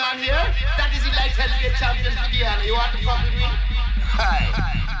 Countryman here, that is the light heavyweight champion for the and you want to fuck with me? Hi.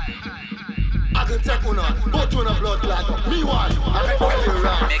 I can take one on, go to a blood clot. Me one, I can tell you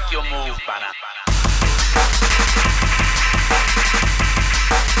right. Make your move, banner.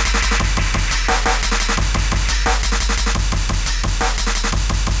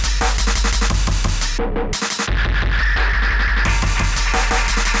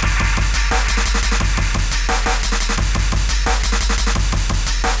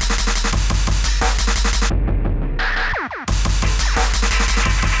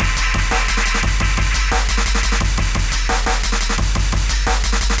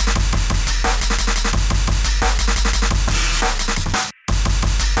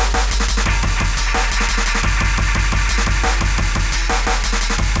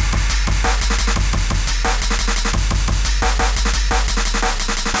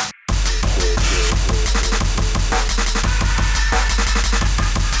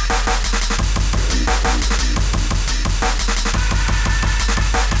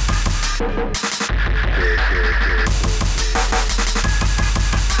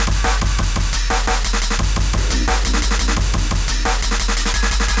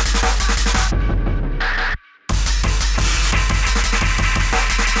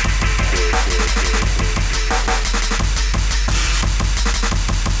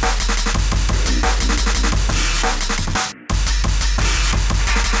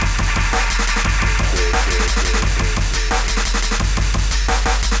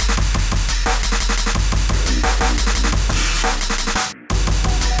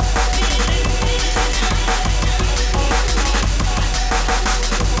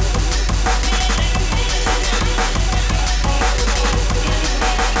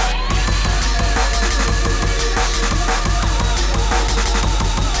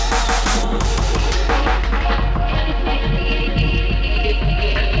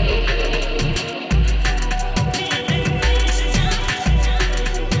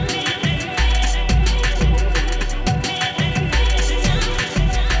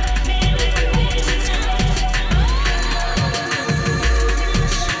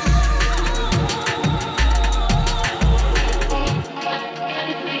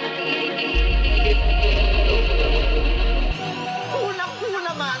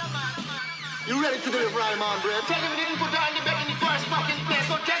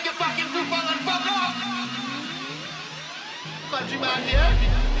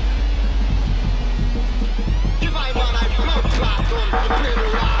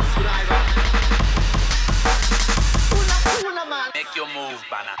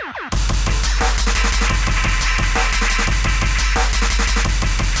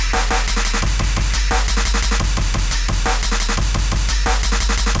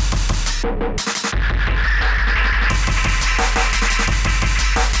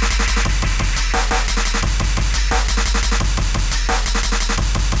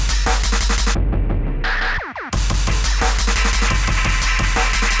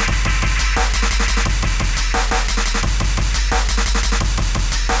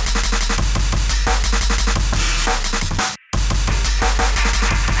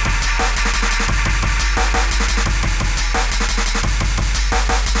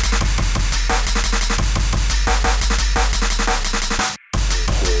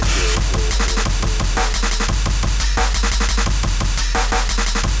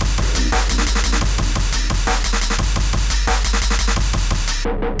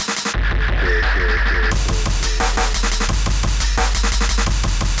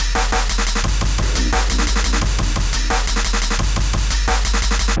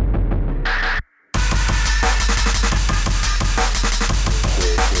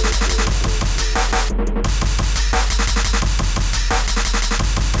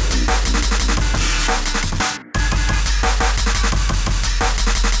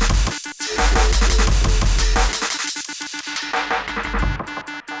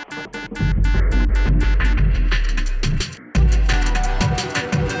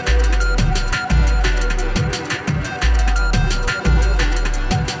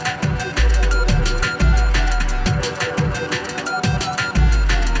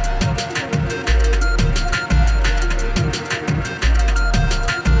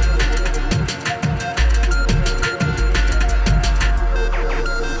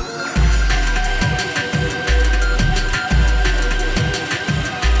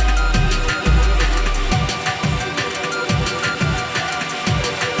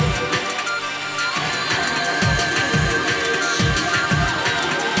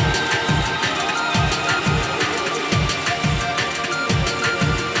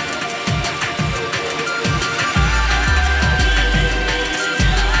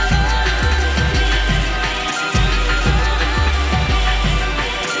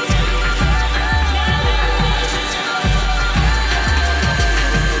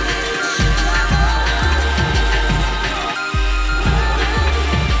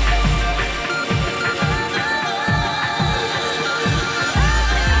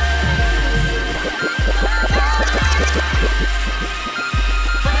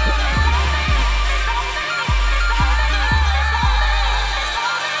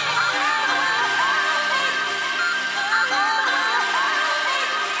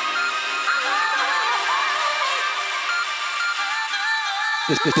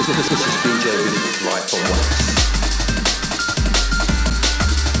 This is DJ Vigilance live from Wax.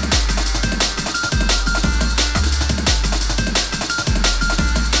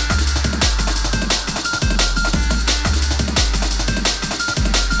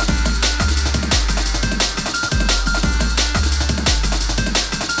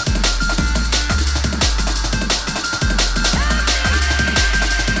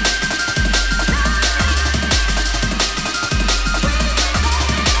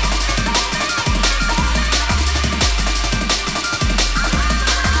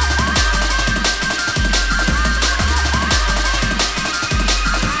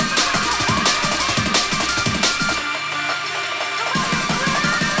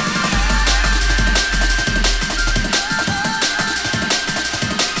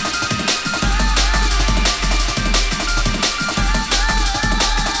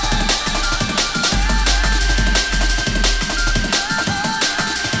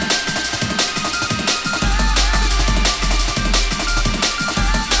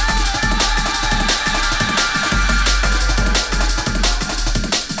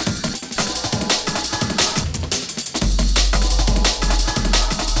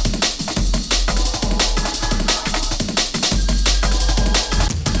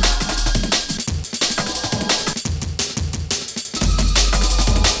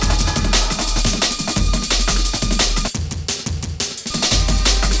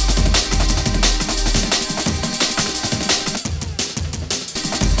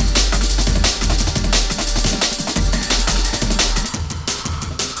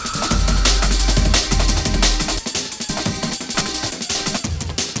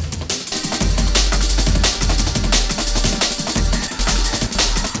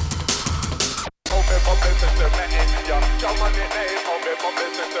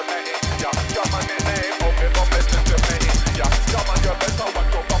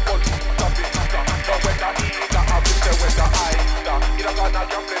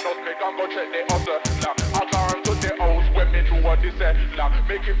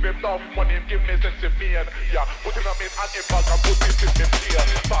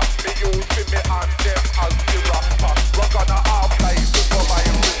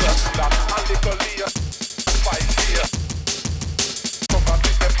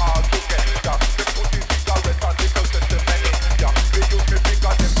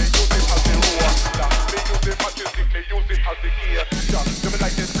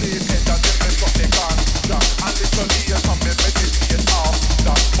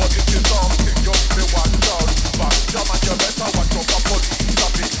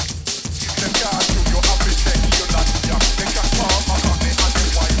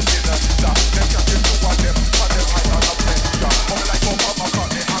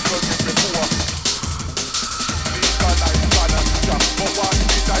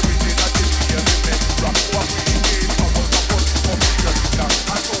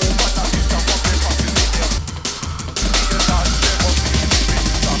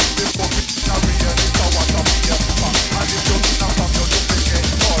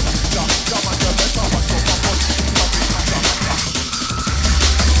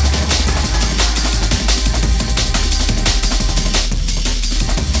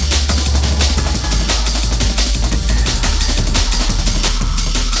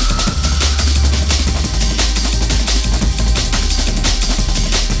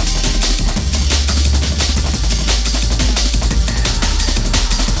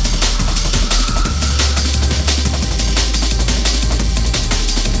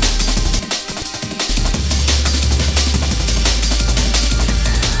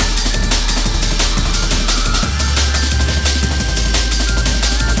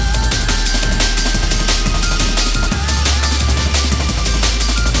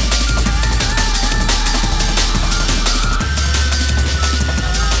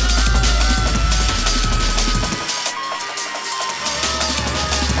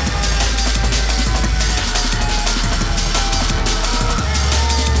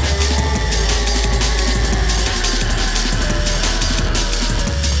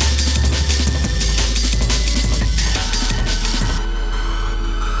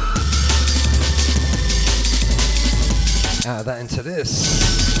 That into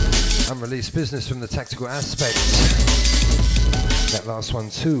this unreleased business from the Tactical Aspect. That last one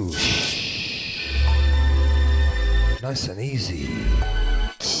too. Nice and easy.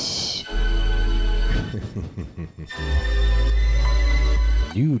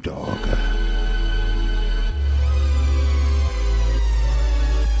 You dog.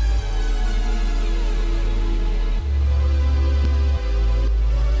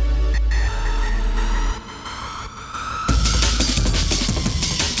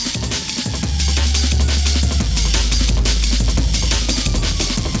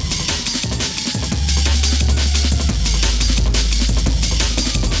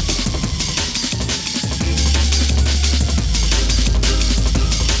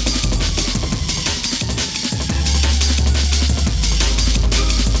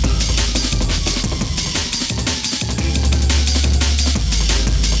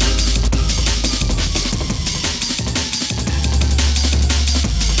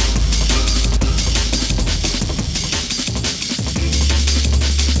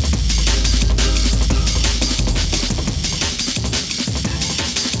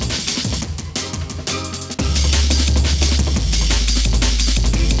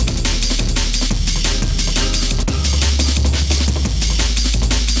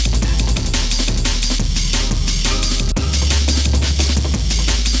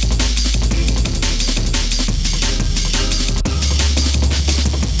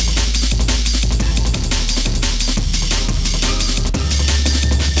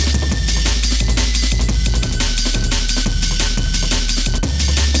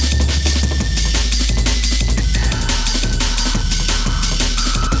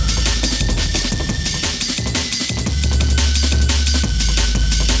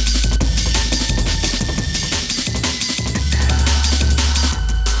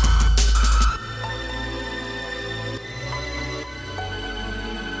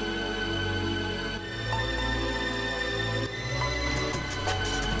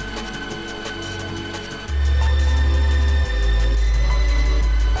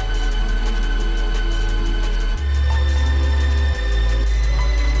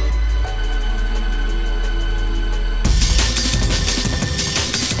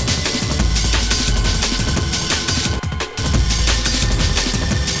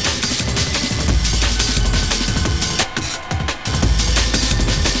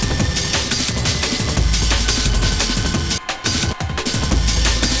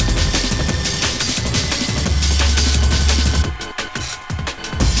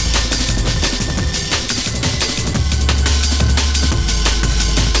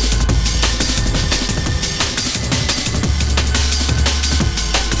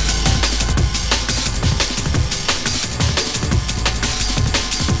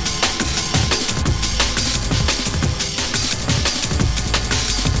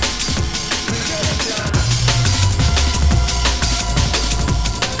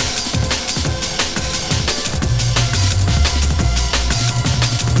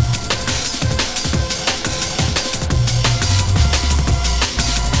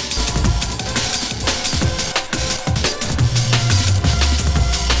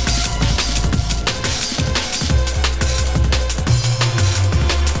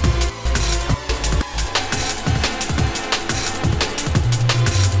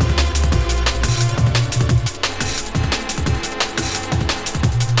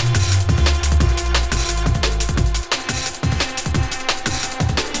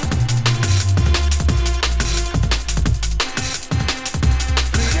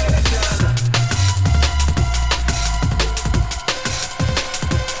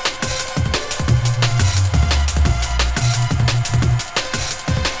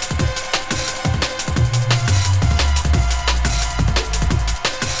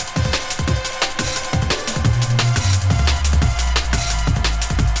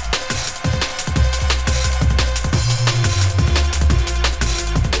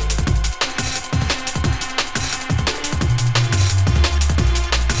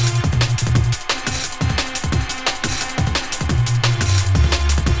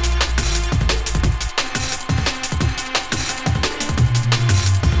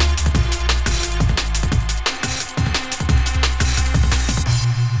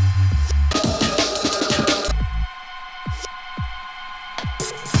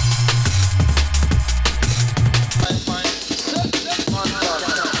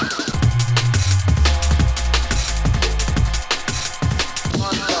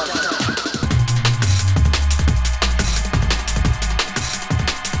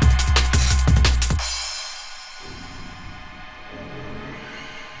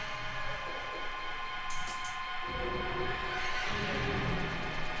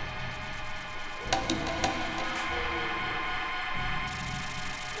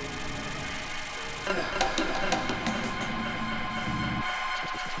 You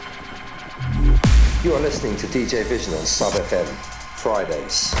are listening to DJ ViSion on Subfm,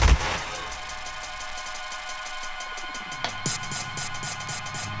 Fridays.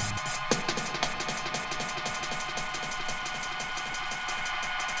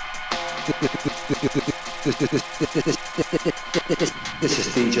 This is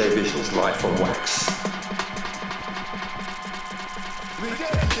DJ ViSion's Live from Wax.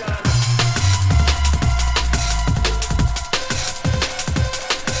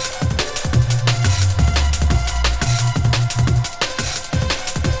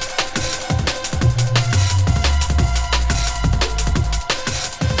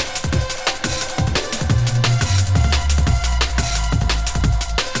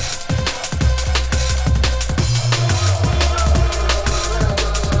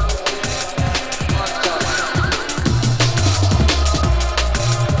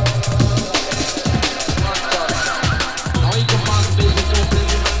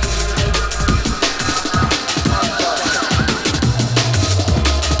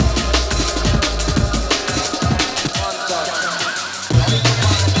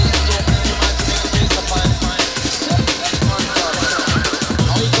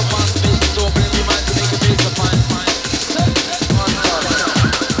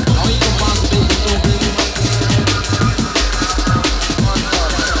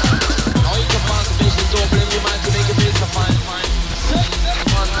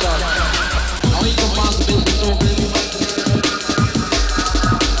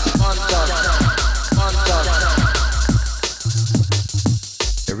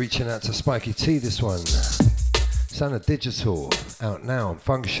 Out to Spiky T, this one. Sound of Digital, out now on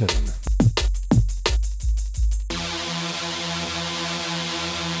Function.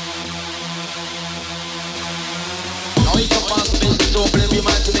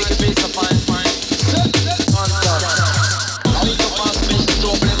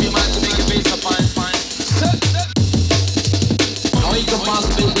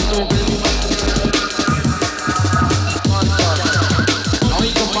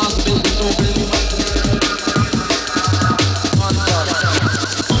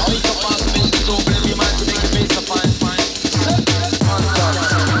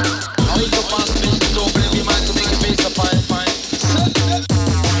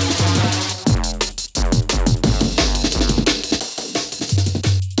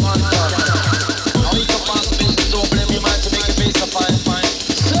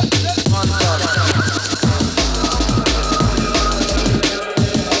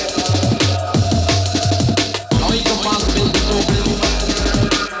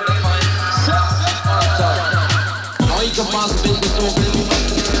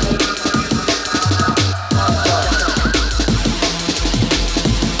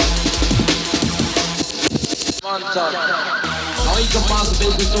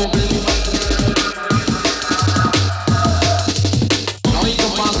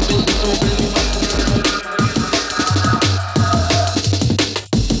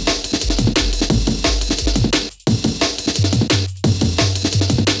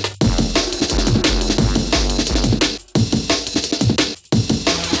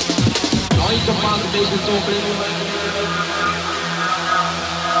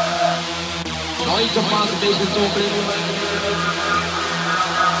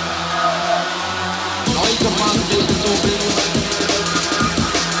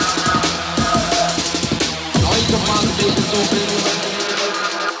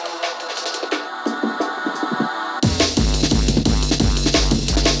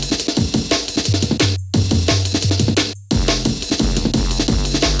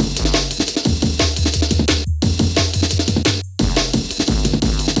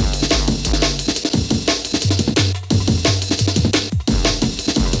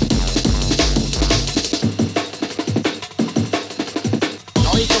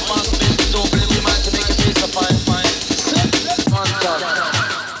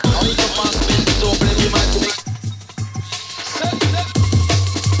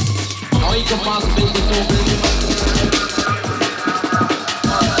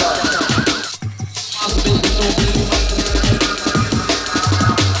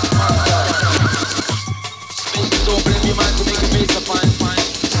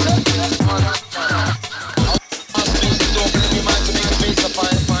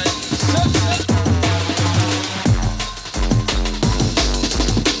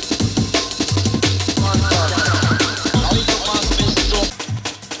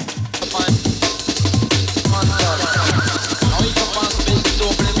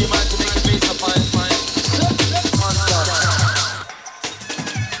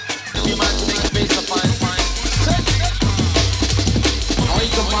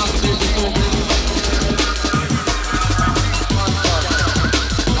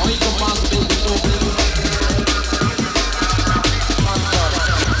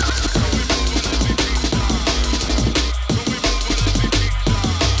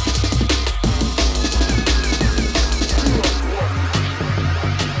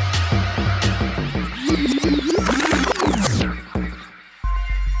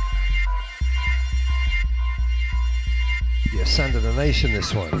 Sound of the Nation,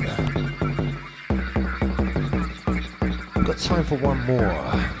 this one. Got time for one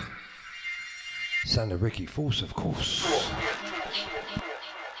more. Sound of Ricky Force, of course.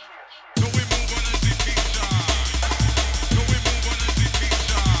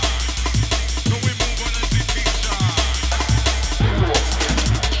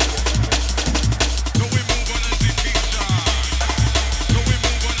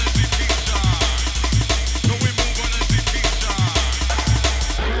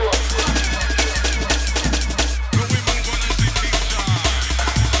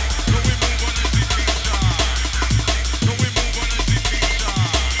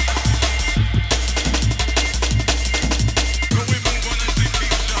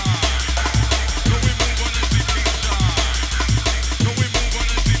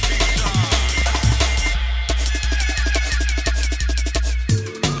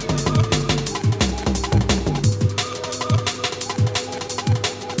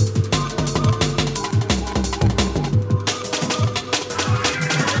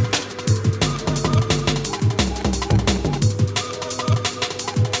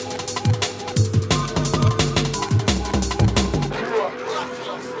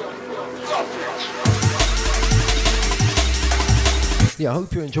 Yeah, I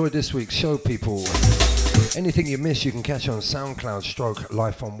hope you enjoyed this week's show, people. Anything you missed, you can catch on SoundCloud /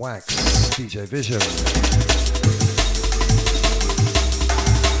 Life on Wax, DJ ViSion.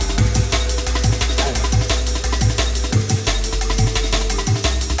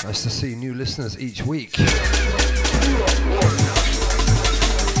 Nice to see new listeners each week.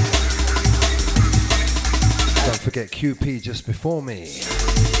 Don't forget QP just before me.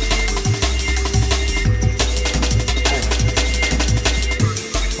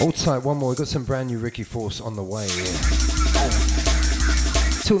 Hold tight, one more. We've got some brand new Ricky Force on the way.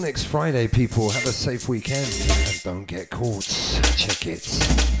 Till next Friday, people. Have a safe weekend and don't get caught. Check it.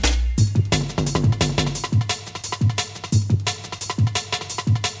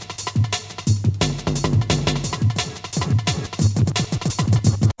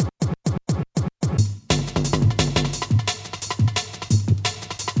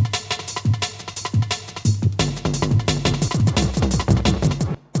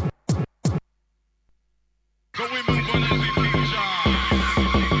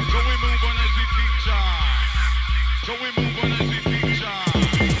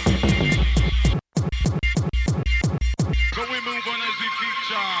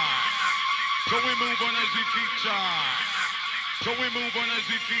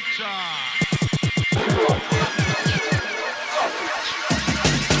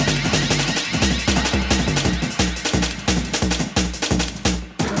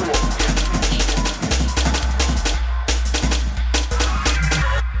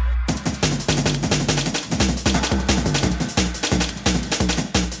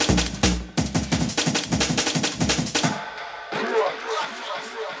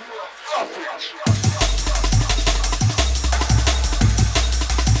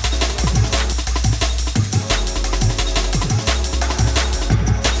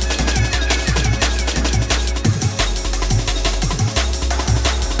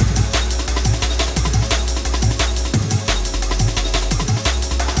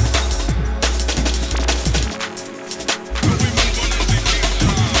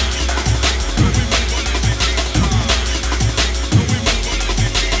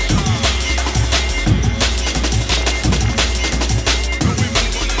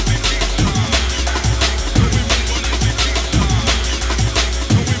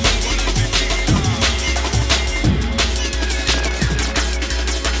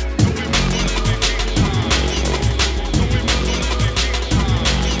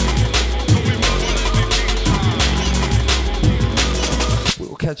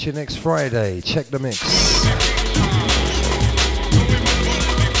 Catch you next Friday. Check the mix.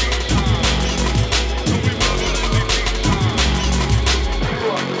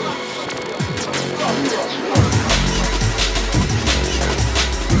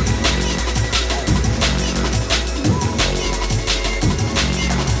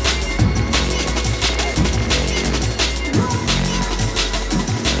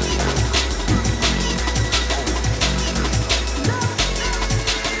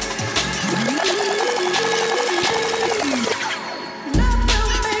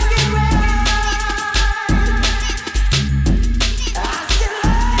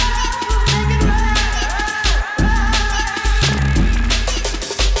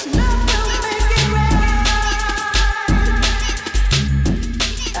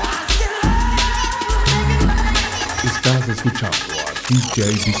 Estás escuchando a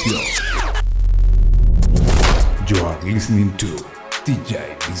DJ ViSion. You are listening to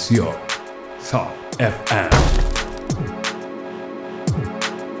DJ ViSion, Subfm.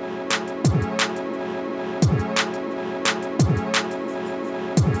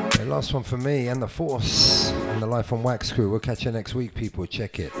 Last one for me and the Force and the Life on Wax crew. We'll catch you next week, people.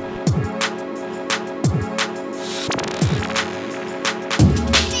 Check it.